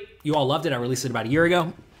great. You all loved it. I released it about a year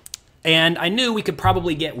ago. And I knew we could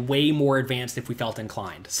probably get way more advanced if we felt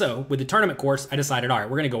inclined. So with the tournament course, I decided, all right,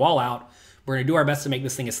 we're going to go all out. We're going to do our best to make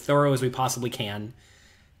this thing as thorough as we possibly can.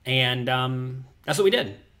 And that's what we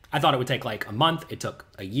did. I thought it would take like a month. It took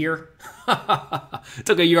a year. It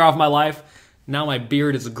took a year off my life. Now my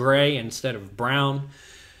beard is gray instead of brown.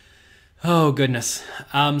 Oh, goodness.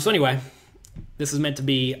 So anyway, this is meant to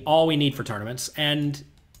be all we need for tournaments. And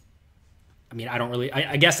I mean,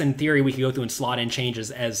 I guess in theory we could go through and slot in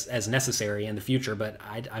changes as necessary in the future, but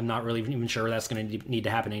I'm not really even sure that's going to need to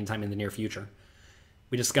happen anytime in the near future.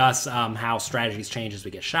 We discuss how strategies change as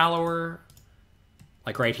we get shallower.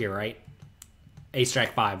 Like right here, right? Ace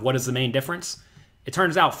Jack 5. What is the main difference? It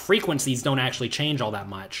turns out frequencies don't actually change all that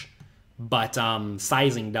much, but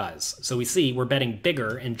sizing does. So we see we're betting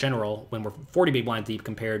bigger in general when we're 40 big blinds deep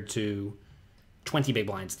compared to 20 big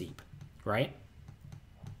blinds deep, right?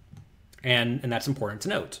 And that's important to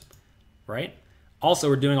note, right? Also,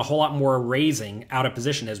 we're doing a whole lot more raising out of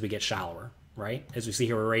position as we get shallower, right? As we see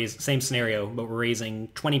here, we're same scenario, but we're raising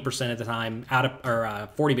 20% of the time out of, or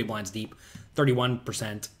 40 big blinds deep,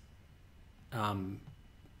 31% when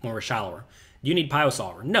we're shallower. Do you need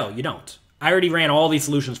PioSolver? No, you don't. I already ran all these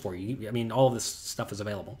solutions for you. I mean, all of this stuff is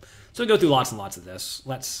available. So we go through lots and lots of this.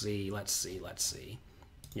 Let's see. You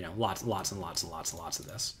know, lots and lots of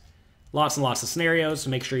this. Lots and lots of scenarios to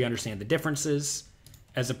make sure you understand the differences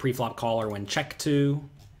as a pre-flop caller when check to.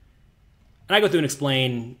 And I go through and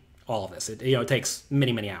explain all of this. It takes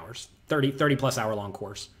many, many hours. 30 plus hour long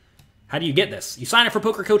course. How do you get this? You sign up for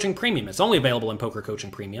Poker Coaching Premium. It's only available in Poker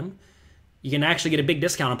Coaching Premium. You can actually get a big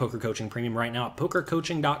discount on Poker Coaching Premium right now at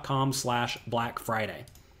pokercoaching.com/Black Friday.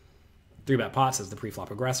 3-bet pot says the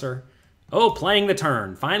pre-flop aggressor. Oh, playing the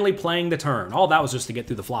turn. Finally playing the turn. All that was just to get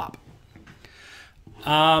through the flop.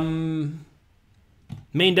 Main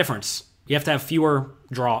difference. You have to have fewer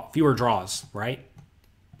draws, right?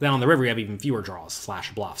 Then on the river, you have even fewer draws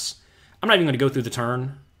 / bluffs. I'm not even going to go through the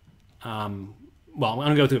turn. Well, I'm going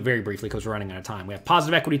to go through it very briefly because we're running out of time. We have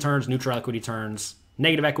positive equity turns, neutral equity turns,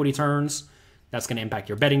 negative equity turns. That's going to impact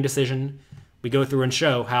your betting decision. We go through and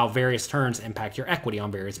show how various turns impact your equity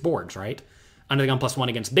on various boards, right? Under the gun +1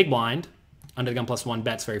 against big blind. Under the gun +1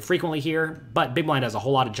 bets very frequently here, but big blind has a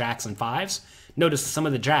whole lot of jacks and fives. Notice some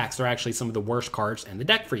of the jacks are actually some of the worst cards in the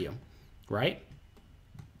deck for you, right?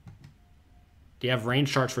 Do you have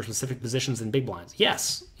range charts for specific positions in big blinds?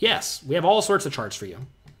 Yes. We have all sorts of charts for you.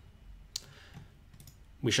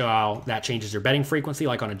 We show how that changes your betting frequency,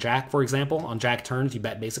 like on a jack, for example. On jack turns, you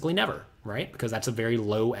bet basically never, right? Because that's a very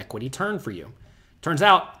low equity turn for you. Turns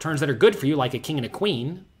out, turns that are good for you, like a king and a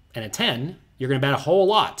queen and a 10, you're going to bet a whole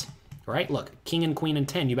lot, right? Look, king and queen and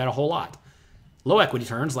 10, you bet a whole lot. Low equity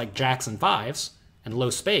turns, like jacks and fives and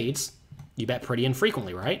low spades, you bet pretty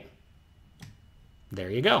infrequently, right?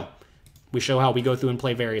 There you go. We show how we go through and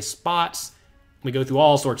play various spots. We go through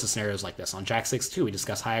all sorts of scenarios like this. On jack 6-2, we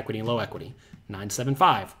discuss high equity and low equity.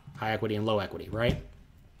 9-7-5, high equity and low equity, right?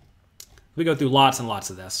 We go through lots and lots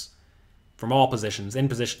of this from all positions, in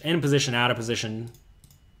position, out of position,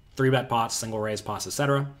 3-bet pots, single raise pots,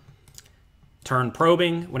 etc. Turn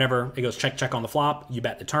probing, whenever it goes check on the flop, you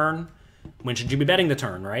bet the turn. When should you be betting the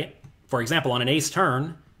turn, right? For example, on an ace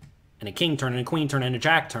turn, and a king turn, and a queen turn, and a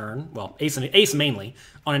jack turn, well, ace mainly,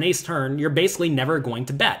 on an ace turn, you're basically never going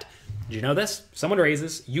to bet. Did you know this? Someone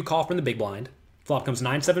raises, you call from the big blind, flop comes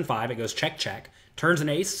 9-7-5, it goes check, turns an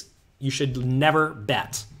ace, you should never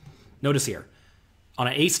bet. Notice here, on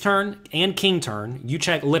an ace turn and king turn, you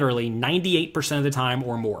check literally 98% of the time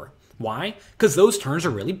or more. Why? Because those turns are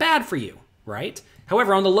really bad for you, right?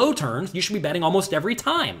 However, on the low turns, you should be betting almost every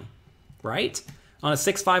time, right? On a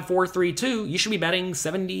 6-5-4-3-2, you should be betting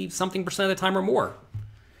 70-something% of the time or more.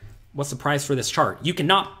 What's the price for this chart? You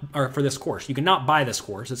cannot, or for this course, you cannot buy this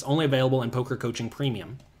course. It's only available in Poker Coaching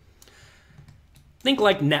Premium. Think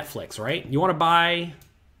like Netflix, right? You want to buy,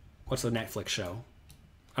 what's the Netflix show?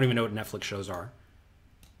 I don't even know what Netflix shows are.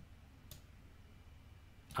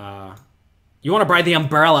 You want to buy The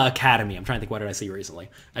Umbrella Academy. I'm trying to think, what did I see recently?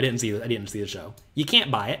 I didn't see the show. You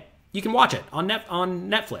can't buy it. You can watch it on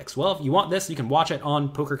Netflix. Well, if you want this, you can watch it on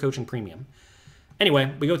Poker Coaching Premium.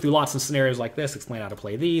 Anyway, we go through lots of scenarios like this, explain how to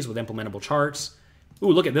play these with implementable charts.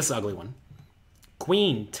 Ooh, look at this ugly one.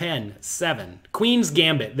 Queen, 10, 7. Queen's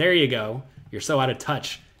Gambit. There you go. You're so out of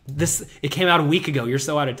touch. It came out a week ago. You're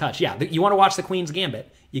so out of touch. Yeah, you want to watch the Queen's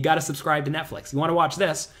Gambit, you got to subscribe to Netflix. You want to watch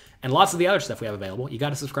this and lots of the other stuff we have available, you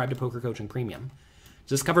got to subscribe to Poker Coaching Premium.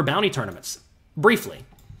 Just cover bounty tournaments briefly.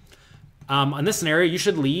 On this scenario, you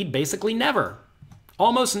should lead basically never.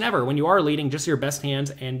 Almost never. When you are leading, just your best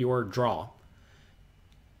hands and your draw.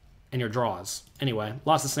 And your draws. Anyway,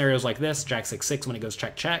 lots of scenarios like this. Jack 6-6 when it goes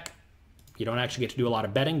check. You don't actually get to do a lot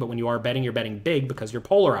of betting, but when you are betting, you're betting big because you're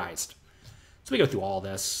polarized. So we go through all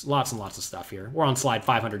this, lots and lots of stuff here. We're on slide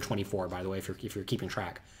 524, by the way, if you're keeping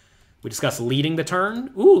track. We discuss leading the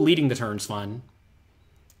turn. Ooh, leading the turn's fun.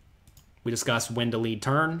 We discuss when to lead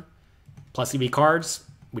turn. Plus EV cards,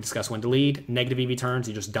 we discuss when to lead. Negative EV turns,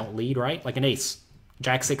 you just don't lead, right? Like an ace.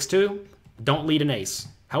 Jack 6-2, don't lead an ace.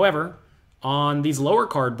 However, on these lower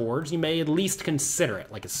card boards, you may at least consider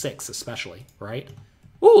it, like a 6 especially, right?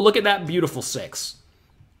 Ooh, look at that beautiful 6.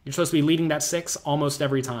 You're supposed to be leading that 6 almost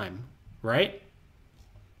every time, right?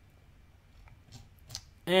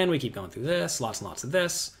 And we keep going through this, lots and lots of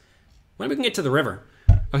this. When we can get to the river.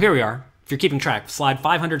 Oh, here we are. If you're keeping track, slide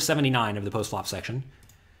 579 of the post-flop section.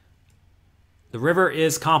 The river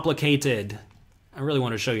is complicated. I really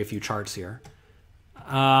want to show you a few charts here.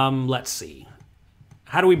 Let's see.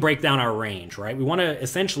 How do we break down our range, right? We want to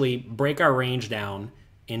essentially break our range down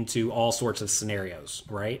into all sorts of scenarios,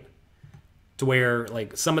 right? To where,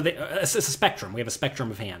 like, some of the... it's a spectrum. We have a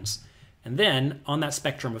spectrum of hands. And then, on that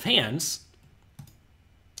spectrum of hands,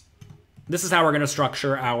 this is how we're going to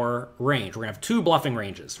structure our range. We're going to have 2 bluffing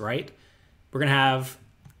ranges, right? We're going to have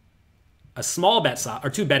a small bet size, or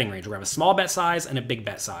 2 betting ranges. We're going to have a small bet size and a big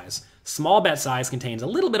bet size. Small bet size contains a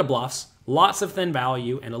little bit of bluffs, lots of thin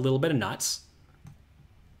value, and a little bit of nuts.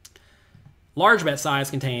 Large bet size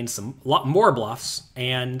contains lot more bluffs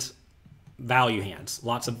and value hands,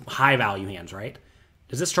 lots of high value hands, right?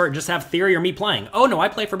 Does this chart just have theory or me playing? Oh no, I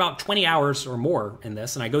play for about 20 hours or more in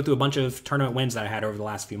this, and I go through a bunch of tournament wins that I had over the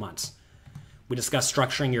last few months. We discuss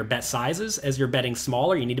structuring your bet sizes. As you're betting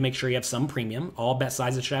smaller, you need to make sure you have some premium. All bet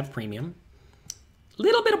sizes should have premium.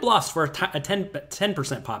 Little bit of bluffs for a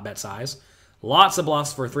 10% pot bet size. Lots of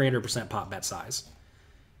bluffs for a 300% pot bet size.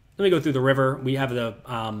 Let me go through the river. We have the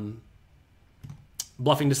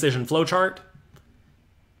bluffing decision flowchart.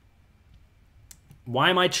 Why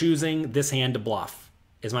am I choosing this hand to bluff?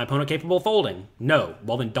 Is my opponent capable of folding? No.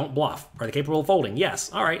 Well, then don't bluff. Are they capable of folding?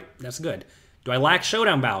 Yes. All right. That's good. Do I lack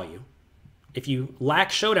showdown value? If you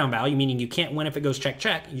lack showdown value, meaning you can't win if it goes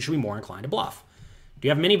check-check, you should be more inclined to bluff. Do you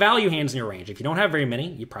have many value hands in your range? If you don't have very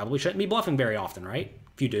many, you probably shouldn't be bluffing very often, right?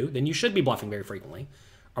 If you do, then you should be bluffing very frequently.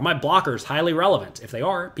 Are my blockers highly relevant? If they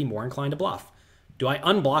are, be more inclined to bluff. Do I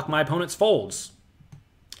unblock my opponent's folds?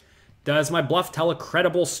 Does my bluff tell a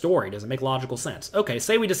credible story? Does it make logical sense? Okay,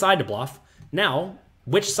 say we decide to bluff. Now,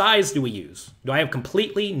 which size do we use? Do I have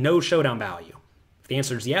completely no showdown value? If the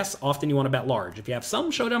answer is yes, often you want to bet large. If you have some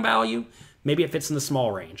showdown value, maybe it fits in the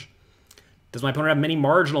small range. Does my opponent have many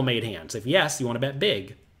marginal made hands? If yes, you want to bet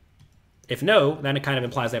big. If no, then it kind of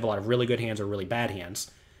implies they have a lot of really good hands or really bad hands.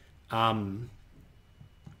 Then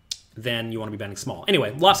you want to be betting small.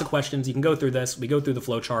 Anyway, lots of questions. You can go through this. We go through the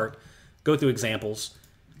flow chart, go through examples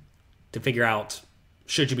to figure out,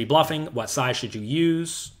 should you be bluffing? What size should you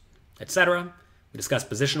use? Etc. We discuss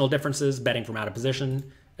positional differences, betting from out of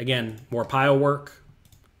position. Again, more pile work.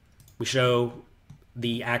 We show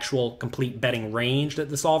the actual complete betting range that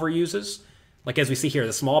the solver uses. Like as we see here,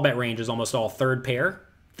 the small bet range is almost all third pair,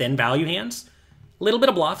 thin value hands, a little bit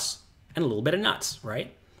of bluffs, and a little bit of nuts,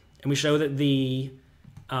 right? And we show that the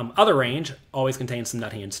other range always contains some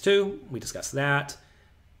nut hands too. We discussed that.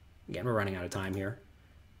 Again, we're running out of time here.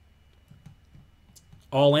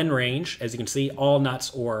 All-in range, as you can see, all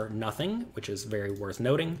nuts or nothing, which is very worth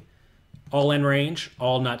noting. All-in range,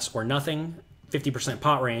 all nuts or nothing. 50%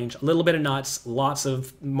 pot range, a little bit of nuts, lots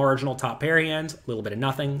of marginal top pair hands, a little bit of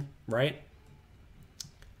nothing, right?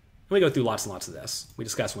 And we go through lots and lots of this. We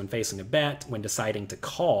discuss when facing a bet, when deciding to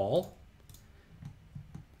call.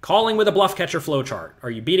 Calling with a bluff catcher flowchart. Are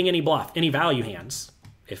you beating any bluff, any value hands?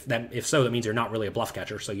 If so, that means you're not really a bluff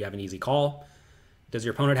catcher, so you have an easy call. Does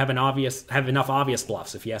your opponent have enough obvious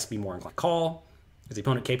bluffs? If yes, be more inclined to call. Is the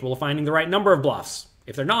opponent capable of finding the right number of bluffs?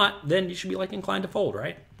 If they're not, then you should be inclined to fold,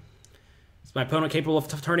 right? Is my opponent capable of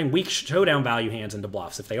turning weak showdown value hands into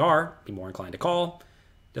bluffs? If they are, be more inclined to call.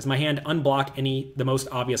 Does my hand unblock the most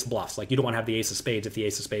obvious bluffs? Like you don't want to have the ace of spades if the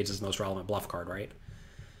ace of spades is the most relevant bluff card, right?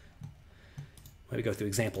 Let me go through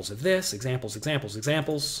examples of this. Examples.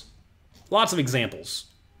 Lots of examples.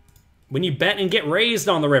 When you bet and get raised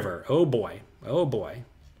on the river. Oh boy. Oh boy.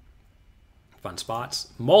 Fun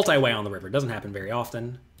spots. Multi-way on the river. Doesn't happen very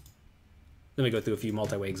often. Let me go through a few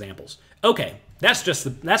multi-way examples. Okay, that's just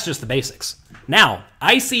the basics. Now,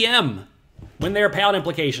 ICM, when there are payout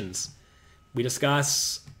implications. We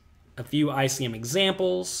discuss a few ICM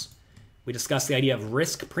examples. We discuss the idea of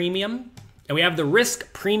risk premium. And we have the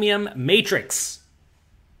risk premium matrix.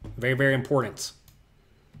 Very, very important.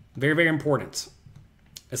 Very, very important.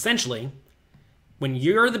 Essentially, when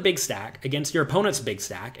you're the big stack against your opponent's big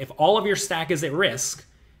stack, if all of your stack is at risk,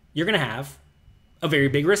 you're going to have a very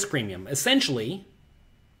big risk premium. Essentially,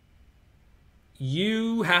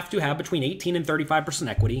 you have to have between 18 and 35%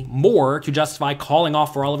 equity, more to justify calling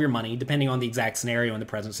off for all of your money, depending on the exact scenario and the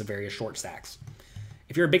presence of various short stacks.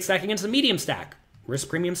 If you're a big stack against a medium stack, risk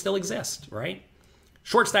premium still exists, right?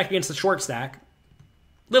 Short stack against a short stack,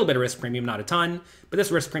 a little bit of risk premium, not a ton, but this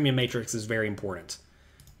risk premium matrix is very important.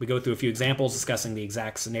 We go through a few examples discussing the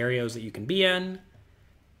exact scenarios that you can be in.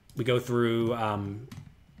 We go through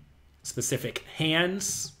specific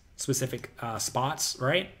hands, specific spots,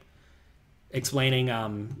 right? Explaining,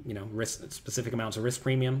 risk, specific amounts of risk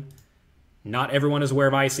premium. Not everyone is aware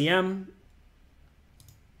of ICM.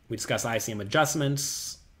 We discuss ICM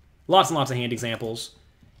adjustments, lots and lots of hand examples,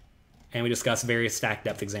 and we discuss various stack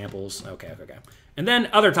depth examples. Okay. And then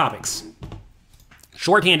other topics.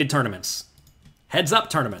 Short-handed tournaments, heads-up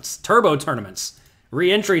tournaments, turbo tournaments,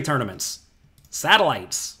 re-entry tournaments,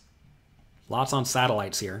 satellites. Lots on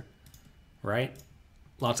satellites here, right?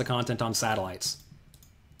 Lots of content on satellites.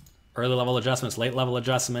 Early level adjustments, late level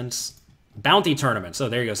adjustments, bounty tournaments. So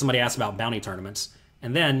there you go. Somebody asked about bounty tournaments.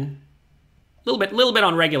 And then a little bit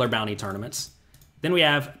on regular bounty tournaments. Then we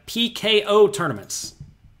have PKO tournaments.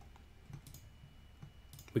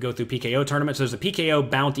 We go through PKO tournaments. There's a PKO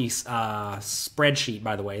bounty spreadsheet,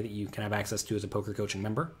 by the way, that you can have access to as a poker coaching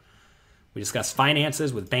member. We discuss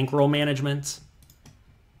finances with bankroll management.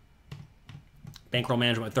 Bankroll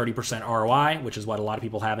management with 30% ROI, which is what a lot of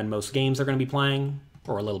people have in most games they're going to be playing,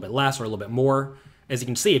 or a little bit less or a little bit more. As you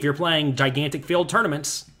can see, if you're playing gigantic field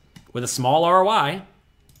tournaments with a small ROI,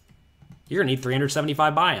 you're going to need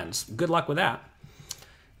 375 buy-ins. Good luck with that.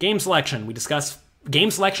 Game selection. We discuss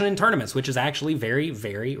game selection in tournaments, which is actually very,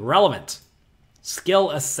 very relevant.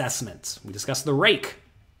 Skill assessment. We discuss the rake.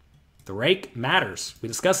 The rake matters. We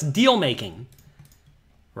discuss deal making,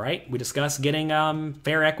 right? We discuss getting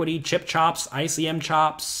fair equity, chip chops, ICM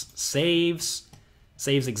chops, saves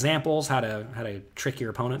examples, how to trick your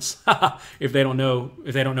opponents if they don't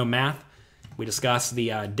know math. We discuss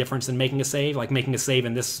the difference in making a save. Like making a save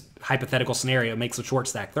in this hypothetical scenario makes a short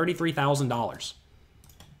stack $33,000.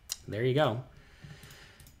 There you go.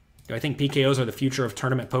 Do I think PKOs are the future of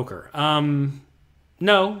tournament poker?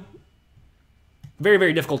 No. Very,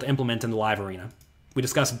 very difficult to implement in the live arena. We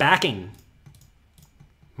discuss backing.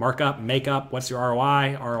 Markup, makeup, what's your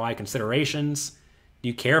ROI considerations. Do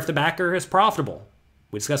you care if the backer is profitable?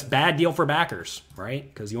 We discuss bad deal for backers,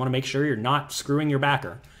 right? Because you want to make sure you're not screwing your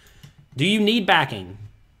backer. Do you need backing?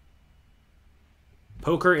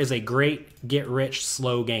 Poker is a great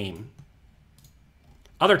get-rich-slow game.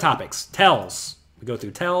 Other topics, tells. We go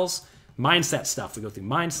through tells, mindset stuff. We go through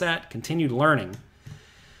mindset, continued learning.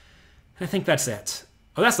 I think that's it.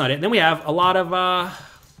 Oh, that's not it. Then we have a lot of,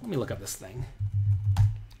 let me look up this thing.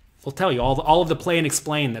 We'll tell you all of the play and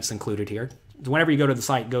explain that's included here. Whenever you go to the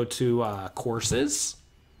site, go to courses,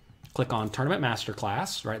 click on Tournament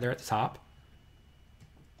Masterclass right there at the top.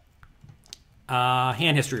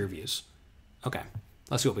 Hand history reviews. Okay,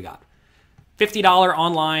 let's see what we got. $50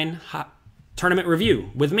 online tournament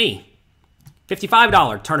review with me.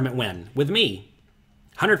 $55 tournament win with me.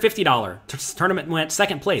 $150 tournament win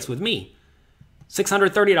second place with me.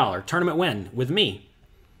 $630 tournament win with me.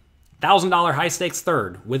 $1,000 high stakes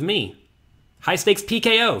third with me. High stakes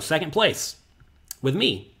PKO second place with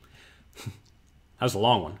me. That was a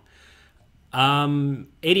long one.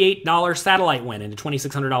 $88 satellite win into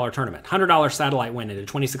 $2,600 tournament. $100 satellite win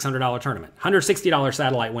into $2,600 tournament. $160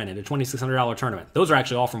 satellite win into $2,600 tournament. Those are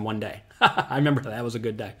actually all from one day. I remember that was a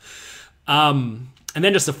good day. And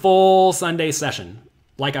then just a full Sunday session.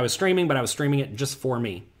 Like I was streaming, but I was streaming it just for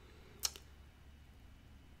me.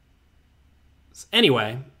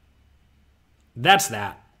 Anyway, that's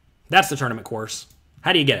that. That's the tournament course.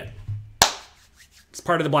 How do you get it? It's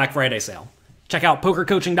part of the Black Friday sale. Check out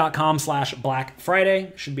pokercoaching.com/Black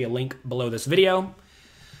Friday. Should be a link below this video.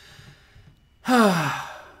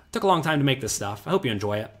 Took a long time to make this stuff. I hope you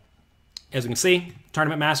enjoy it. As you can see,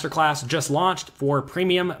 Tournament Masterclass just launched for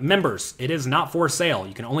premium members. It is not for sale.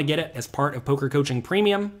 You can only get it as part of Poker Coaching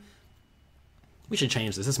Premium. We should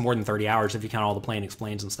change this. This is more than 30 hours if you count all the play and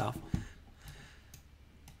explains and stuff.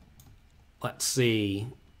 Let's see.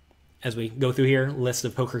 As we go through here, list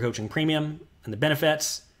of Poker Coaching Premium and the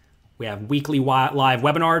benefits. We have weekly live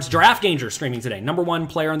webinars. Giraffe Ganger streaming today. #1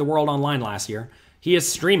 player in the world online last year. He is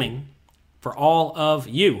streaming for all of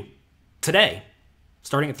you today,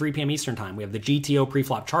 starting at 3 p.m. Eastern time. We have the GTO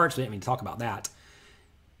preflop charts. We didn't even talk about that.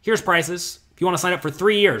 Here's prices. If you want to sign up for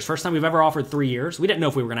 3 years, first time we've ever offered 3 years. We didn't know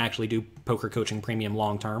if we were going to actually do Poker Coaching Premium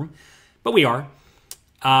long term, but we are.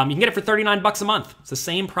 You can get it for $39 a month. It's the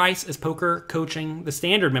same price as Poker Coaching, the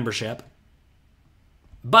standard membership.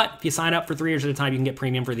 But if you sign up for 3 years at a time, you can get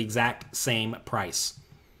premium for the exact same price.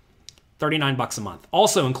 $39 a month.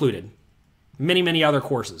 Also included, Many, many other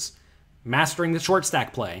courses. Mastering the short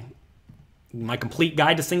stack play. My complete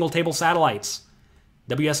guide to single table satellites.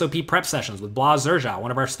 WSOP prep sessions with Blas Zerja,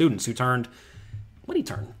 one of our students who turned, what did he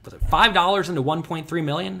turn? Was it $5 into 1.3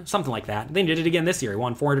 million? Something like that. Then he did it again this year. He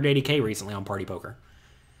won 480K recently on Party Poker.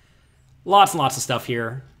 Lots and lots of stuff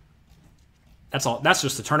here. That's all. That's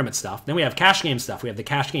just the tournament stuff. Then we have cash game stuff. We have the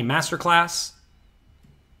cash game Masterclass.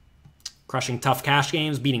 Crushing tough cash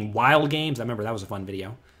games, beating wild games. I remember that was a fun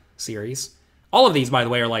video series. All of these, by the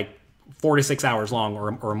way, are like 4 to 6 hours long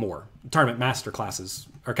or more. Tournament Masterclasses,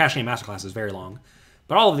 or cash game Masterclass is very long.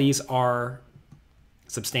 But all of these are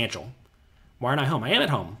substantial. Why aren't I home? I am at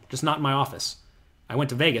home, just not in my office. I went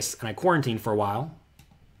to Vegas and I quarantined for a while.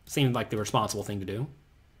 Seemed like the responsible thing to do.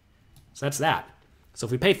 So that's that. So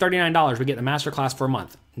if we pay $39, we get the Masterclass for a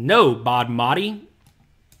month. No, Bod Modi.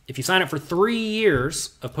 If you sign up for 3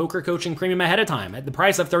 years of poker coaching premium ahead of time at the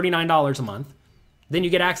price of $39 a month, then you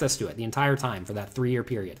get access to it the entire time for that 3-year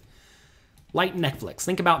period. Like Netflix.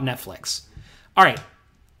 Think about Netflix. All right.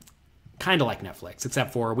 Kind of like Netflix,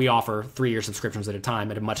 except for we offer 3-year subscriptions at a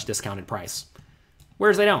time at a much discounted price.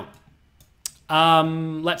 Whereas they don't.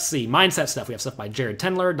 Let's see. Mindset stuff. We have stuff by Jared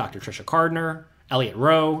Tendler, Dr. Trisha Cardner, Elliot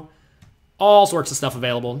Rowe. All sorts of stuff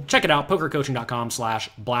available. Check it out.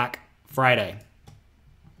 pokercoaching.com/Black Friday.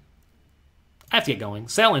 I have to get going.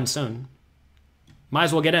 Sale in soon. Might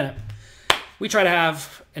as well get in it. We try to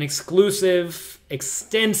have an exclusive,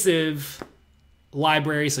 extensive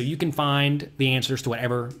library so you can find the answers to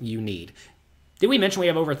whatever you need. Did we mention we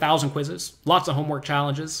have over 1,000 quizzes? Lots of homework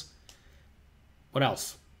challenges. What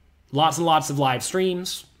else? Lots and lots of live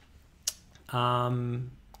streams.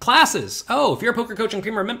 Classes. Oh, if you're a Poker Coaching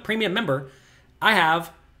Premium member, I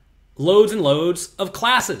have loads and loads of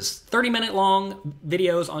classes. 30-minute long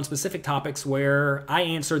videos on specific topics where I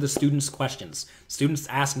answer the students' questions. Students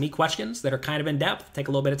ask me questions that are kind of in-depth, take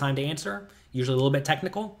a little bit of time to answer, usually a little bit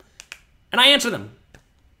technical, and I answer them.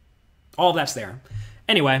 All of that's there.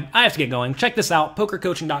 Anyway, I have to get going. Check this out,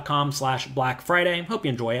 pokercoaching.com/Black Friday. Hope you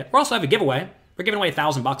enjoy it. We also have a giveaway. We're giving away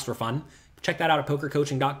 $1,000 for fun. Check that out at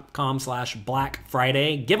pokercoaching.com/Black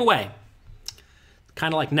Friday giveaway.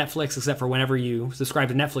 Kind of like Netflix, except for whenever you subscribe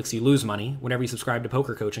to Netflix, you lose money. Whenever you subscribe to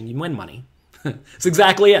Poker Coaching, you win money. That's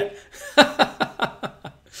exactly it.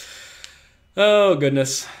 Oh,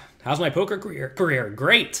 goodness. How's my poker career?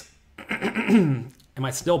 Great. Am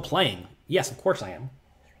I still playing? Yes, of course I am.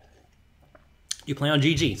 You play on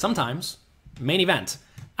GG. Sometimes. Main event.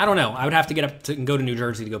 I don't know. I would have to get up and go to New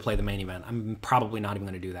Jersey to go play the main event. I'm probably not even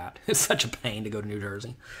going to do that. It's such a pain to go to New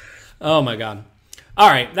Jersey. Oh, my God. All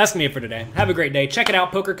right, that's going to be it for today. Have a great day. Check it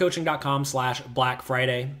out, pokercoaching.com/Black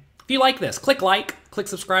Friday. If you like this, click like, click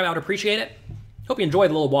subscribe. I would appreciate it. Hope you enjoyed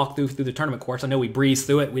the little walkthrough through the tournament course. I know we breezed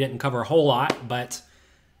through it. We didn't cover a whole lot, but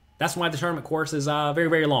that's why the tournament course is very,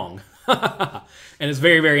 very long. And it's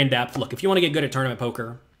very, very in-depth. Look, if you want to get good at tournament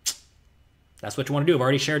poker, that's what you want to do. I've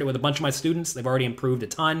already shared it with a bunch of my students. They've already improved a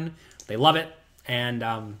ton. They love it, and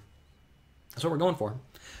that's what we're going for.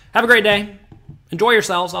 Have a great day. Enjoy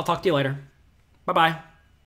yourselves. I'll talk to you later. Bye-bye.